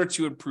 in order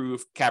to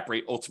improve cap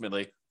rate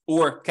ultimately,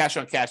 or cash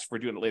on cash if we're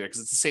doing it later,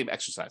 because it's the same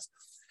exercise.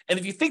 And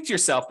if you think to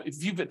yourself,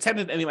 if you've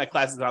attended any of my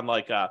classes on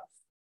how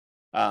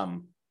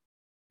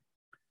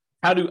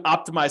to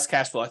optimize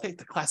cash flow, I think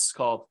the class is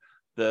called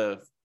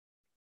the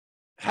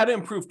How to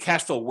Improve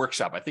Cash Flow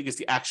Workshop, I think is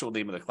the actual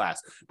name of the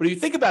class. But if you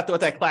think about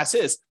what that class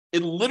is,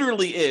 it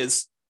literally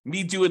is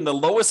me doing the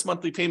lowest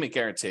monthly payment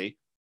guarantee,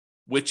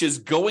 which is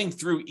going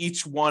through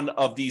each one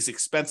of these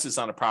expenses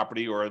on a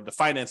property or the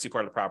financing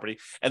part of the property,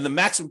 and the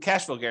maximum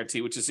cash flow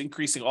guarantee, which is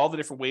increasing all the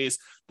different ways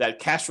that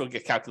cash flow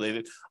get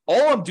calculated.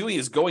 All I'm doing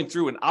is going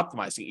through and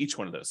optimizing each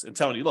one of those and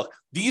telling you, look,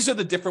 these are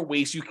the different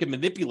ways you can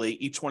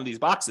manipulate each one of these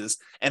boxes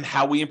and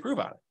how we improve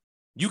on it.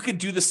 You could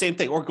do the same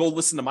thing or go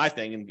listen to my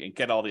thing and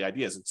get all the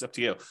ideas. It's up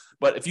to you.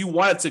 But if you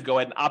wanted to go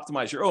ahead and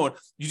optimize your own,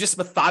 you just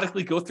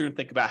methodically go through and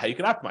think about how you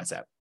can optimize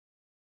that.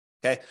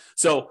 Okay.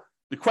 So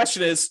the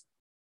question is,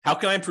 how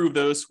can I improve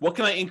those? What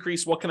can I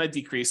increase? What can I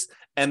decrease?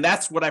 And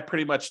that's what I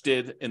pretty much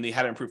did in the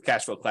How to Improve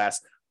Cash Flow class.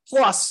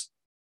 Plus,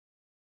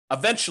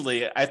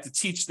 eventually, I have to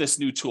teach this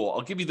new tool.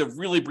 I'll give you the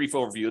really brief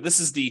overview. This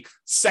is the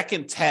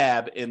second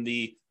tab in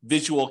the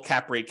visual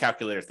cap rate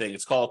calculator thing.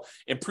 It's called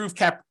Improve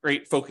Cap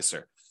Rate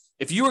Focuser.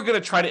 If you are going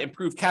to try to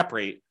improve cap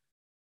rate,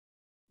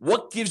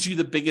 what gives you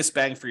the biggest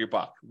bang for your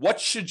buck? What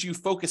should you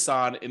focus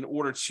on in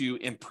order to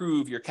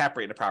improve your cap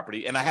rate in a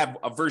property? And I have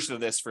a version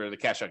of this for the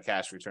cash on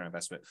cash return on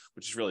investment,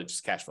 which is really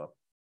just cash flow.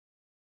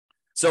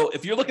 So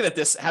if you're looking at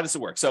this, how does it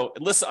work? So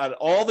it lists on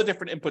all the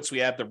different inputs we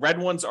have. The red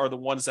ones are the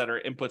ones that are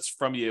inputs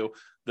from you.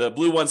 The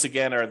blue ones,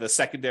 again, are the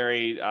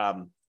secondary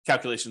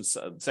calculations,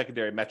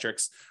 secondary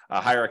metrics,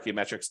 hierarchy of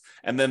metrics.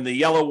 And then the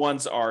yellow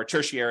ones are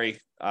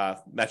tertiary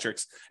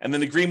metrics. And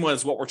then the green one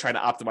is what we're trying to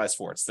optimize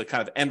for. It's the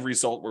kind of end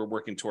result we're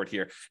working toward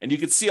here. And you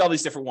can see all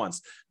these different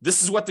ones.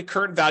 This is what the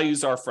current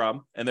values are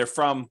from. And they're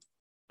from,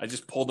 I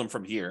just pulled them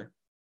from here,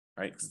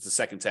 right? Because it's the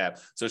second tab.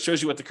 So it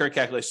shows you what the current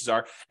calculations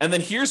are. And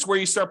then here's where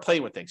you start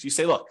playing with things. You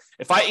say, look,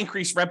 if I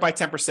increase rent by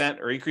 10%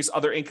 or increase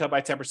other income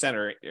by 10%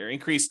 or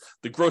increase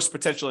the gross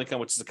potential income,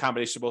 which is a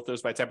combination of both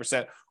those by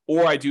 10%,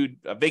 or I do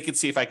a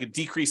vacancy, if I could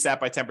decrease that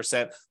by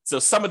 10%. So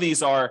some of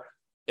these are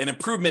an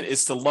improvement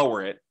is to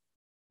lower it,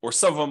 or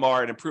some of them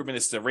are an improvement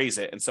is to raise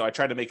it. And so I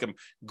try to make them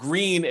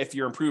green if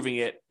you're improving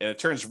it, and it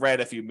turns red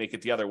if you make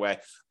it the other way.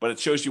 But it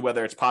shows you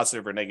whether it's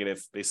positive or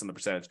negative based on the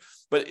percentage.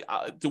 But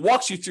it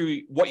walks you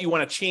through what you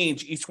want to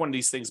change each one of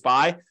these things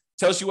by,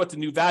 tells you what the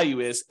new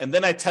value is. And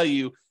then I tell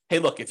you, hey,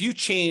 look, if you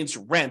change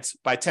rent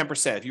by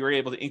 10%, if you were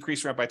able to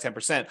increase rent by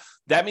 10%,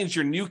 that means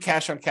your new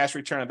cash on cash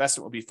return on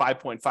investment will be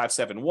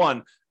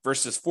 5.571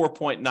 versus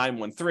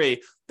 4.913.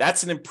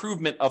 That's an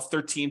improvement of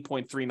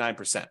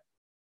 13.39%.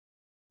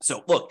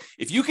 So look,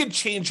 if you can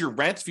change your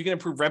rent, if you can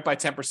improve rent by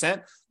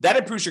 10%, that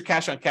improves your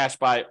cash on cash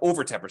by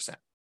over 10%.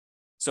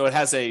 So it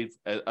has a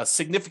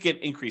significant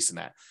increase in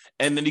that.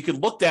 And then you can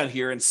look down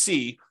here and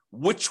see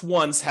which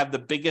ones have the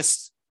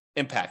biggest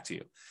impact to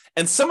you.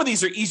 And some of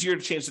these are easier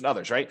to change than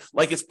others, right?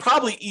 Like it's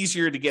probably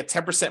easier to get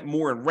 10%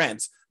 more in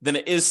rent than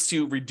it is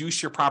to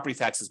reduce your property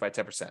taxes by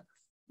 10%.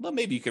 Well,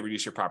 maybe you can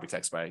reduce your property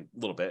tax by a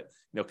little bit,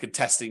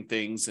 contesting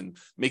things and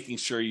making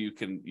sure you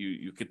can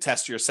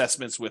test your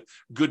assessments with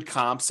good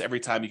comps every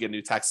time you get a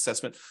new tax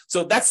assessment.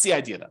 So that's the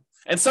idea, though.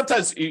 And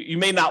sometimes you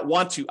may not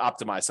want to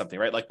optimize something,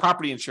 right? Like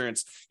property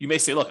insurance, you may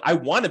say, look, I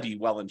want to be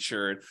well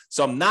insured,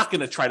 so I'm not going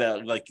to try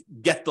to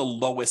get the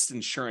lowest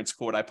insurance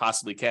quote I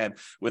possibly can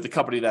with a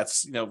company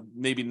that's,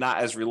 maybe not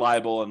as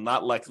reliable and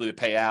not likely to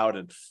pay out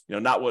and,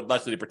 not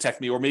likely to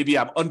protect me, or maybe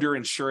I'm under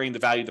insuring the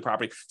value of the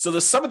property. So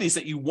there's some of these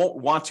that you won't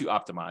want to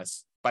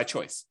optimize by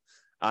choice.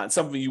 And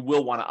some of you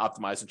will want to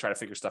optimize and try to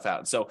figure stuff out.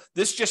 And so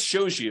this just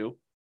shows you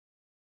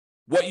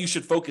what you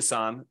should focus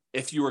on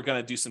if you are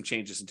going to do some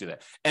changes into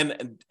that.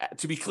 And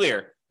to be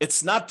clear,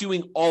 it's not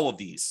doing all of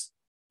these.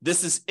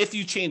 This is if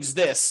you change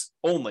this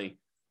only,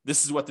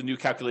 this is what the new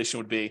calculation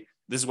would be.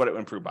 This is what it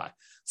would improve by.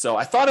 So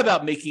I thought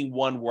about making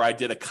one where I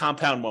did a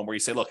compound one where you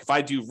say, look, if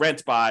I do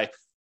rent by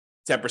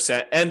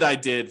 10% and I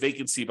did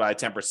vacancy by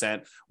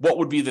 10%, what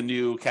would be the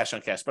new cash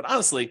on cash? But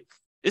honestly,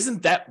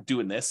 isn't that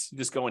doing this? You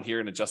just go in here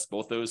and adjust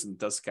both those and it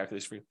does the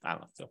calculation for you. I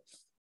don't know.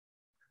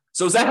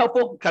 So is that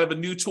helpful? Kind of a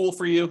new tool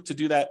for you to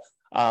do that.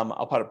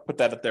 I'll probably put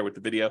that up there with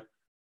the video.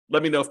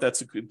 Let me know if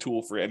that's a good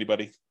tool for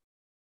anybody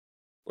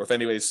or if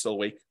anybody's still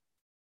awake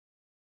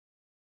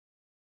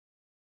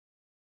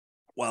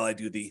while I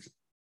do the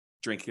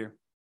drink here.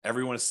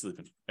 Everyone is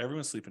sleeping.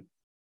 Everyone's sleeping.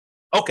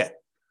 Okay.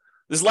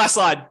 This is the last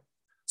slide.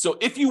 So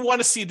if you want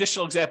to see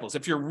additional examples,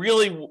 if you're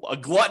really a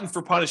glutton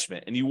for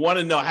punishment and you want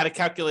to know how to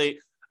calculate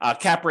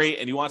cap rate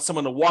and you want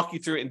someone to walk you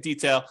through it in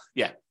detail,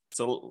 yeah.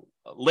 So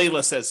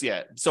Layla says,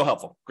 yeah, so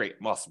helpful. Great.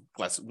 Awesome.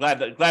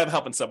 Glad I'm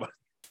helping somebody.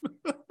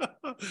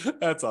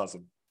 That's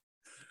awesome.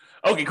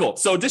 Okay, cool.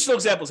 So additional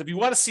examples. If you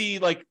want to see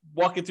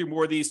walking through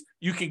more of these,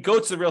 you can go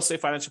to the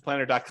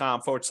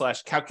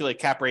realestateFinancialPlanner.com/calculate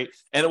cap rate,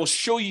 and it will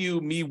show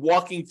you me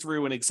walking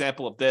through an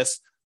example of this.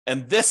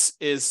 And this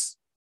is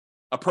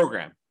a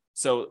program.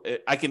 So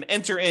I can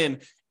enter in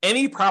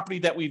any property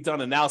that we've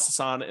done analysis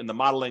on in the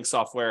modeling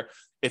software.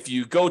 If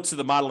you go to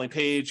the modeling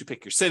page, you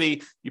pick your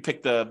city, you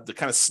pick the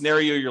kind of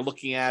scenario you're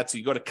looking at. So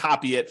you go to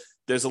copy it.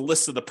 There's a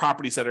list of the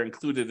properties that are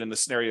included in the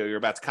scenario you're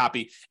about to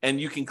copy. And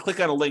you can click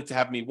on a link to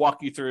have me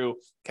walk you through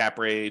cap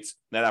rates,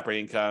 net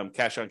operating income,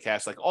 cash on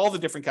cash, like all the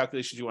different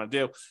calculations you want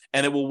to do.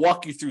 And it will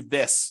walk you through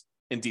this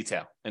in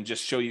detail and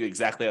just show you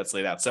exactly how it's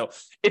laid out. So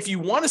if you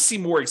want to see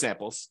more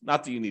examples,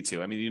 not that you need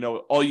to, I mean, you know,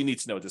 all you need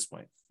to know at this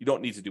point, you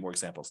don't need to do more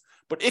examples.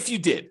 But if you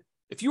did,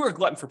 if you were a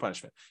glutton for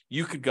punishment,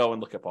 you could go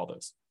and look up all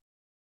those.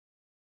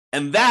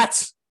 And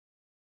that,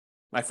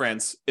 my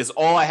friends, is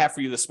all I have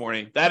for you this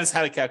morning. That is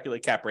how to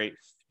calculate cap rate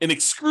in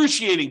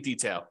excruciating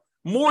detail,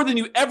 more than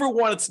you ever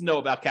wanted to know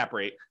about cap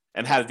rate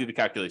and how to do the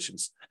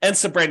calculations, and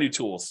some brand new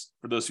tools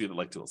for those of you that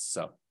like tools.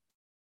 So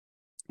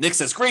Nick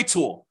says, great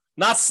tool.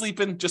 Not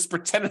sleeping, just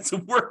pretending to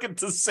work at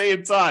the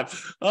same time.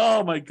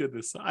 Oh, my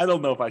goodness. I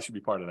don't know if I should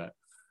be part of that.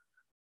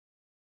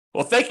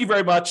 Well, thank you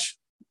very much.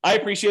 I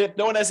appreciate it.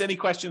 No one has any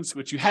questions,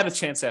 which you had a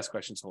chance to ask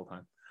questions the whole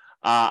time.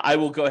 I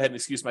will go ahead and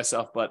excuse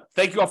myself, but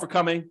thank you all for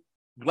coming.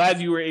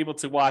 Glad you were able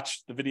to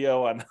watch the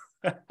video on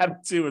how to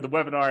do the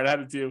webinar and how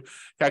to do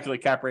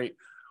calculate cap rate.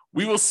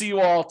 We will see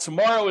you all.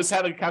 Tomorrow is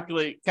how to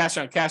calculate cash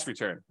on cash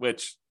return,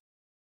 which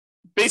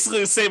basically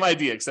the same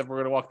idea, except we're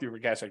going to walk through for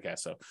cash on cash.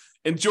 So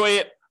enjoy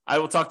it. I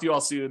will talk to you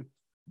all soon.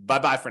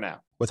 Bye-bye for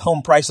now. With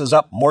home prices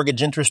up,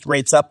 mortgage interest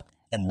rates up,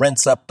 and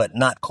rents up, but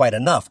not quite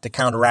enough to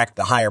counteract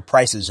the higher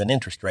prices and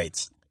interest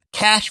rates,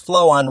 cash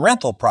flow on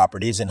rental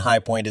properties in High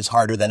Point is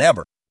harder than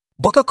ever.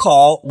 Book a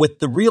call with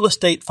the Real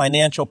Estate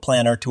Financial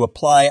Planner to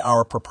apply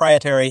our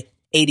proprietary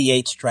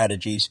 88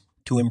 strategies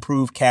to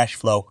improve cash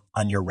flow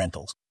on your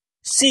rentals.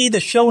 See the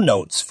show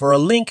notes for a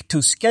link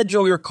to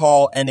schedule your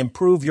call and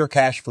improve your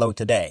cash flow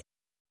today.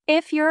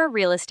 If you're a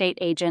real estate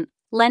agent,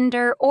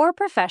 lender, or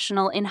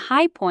professional in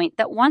High Point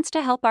that wants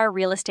to help our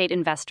real estate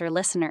investor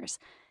listeners,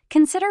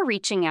 consider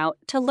reaching out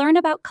to learn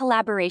about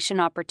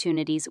collaboration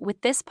opportunities with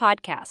this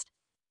podcast.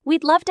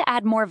 We'd love to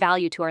add more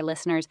value to our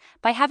listeners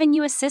by having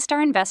you assist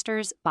our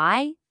investors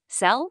buy,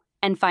 sell,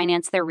 and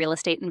finance their real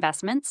estate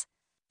investments.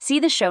 See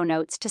the show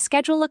notes to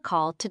schedule a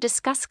call to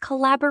discuss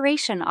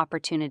collaboration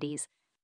opportunities.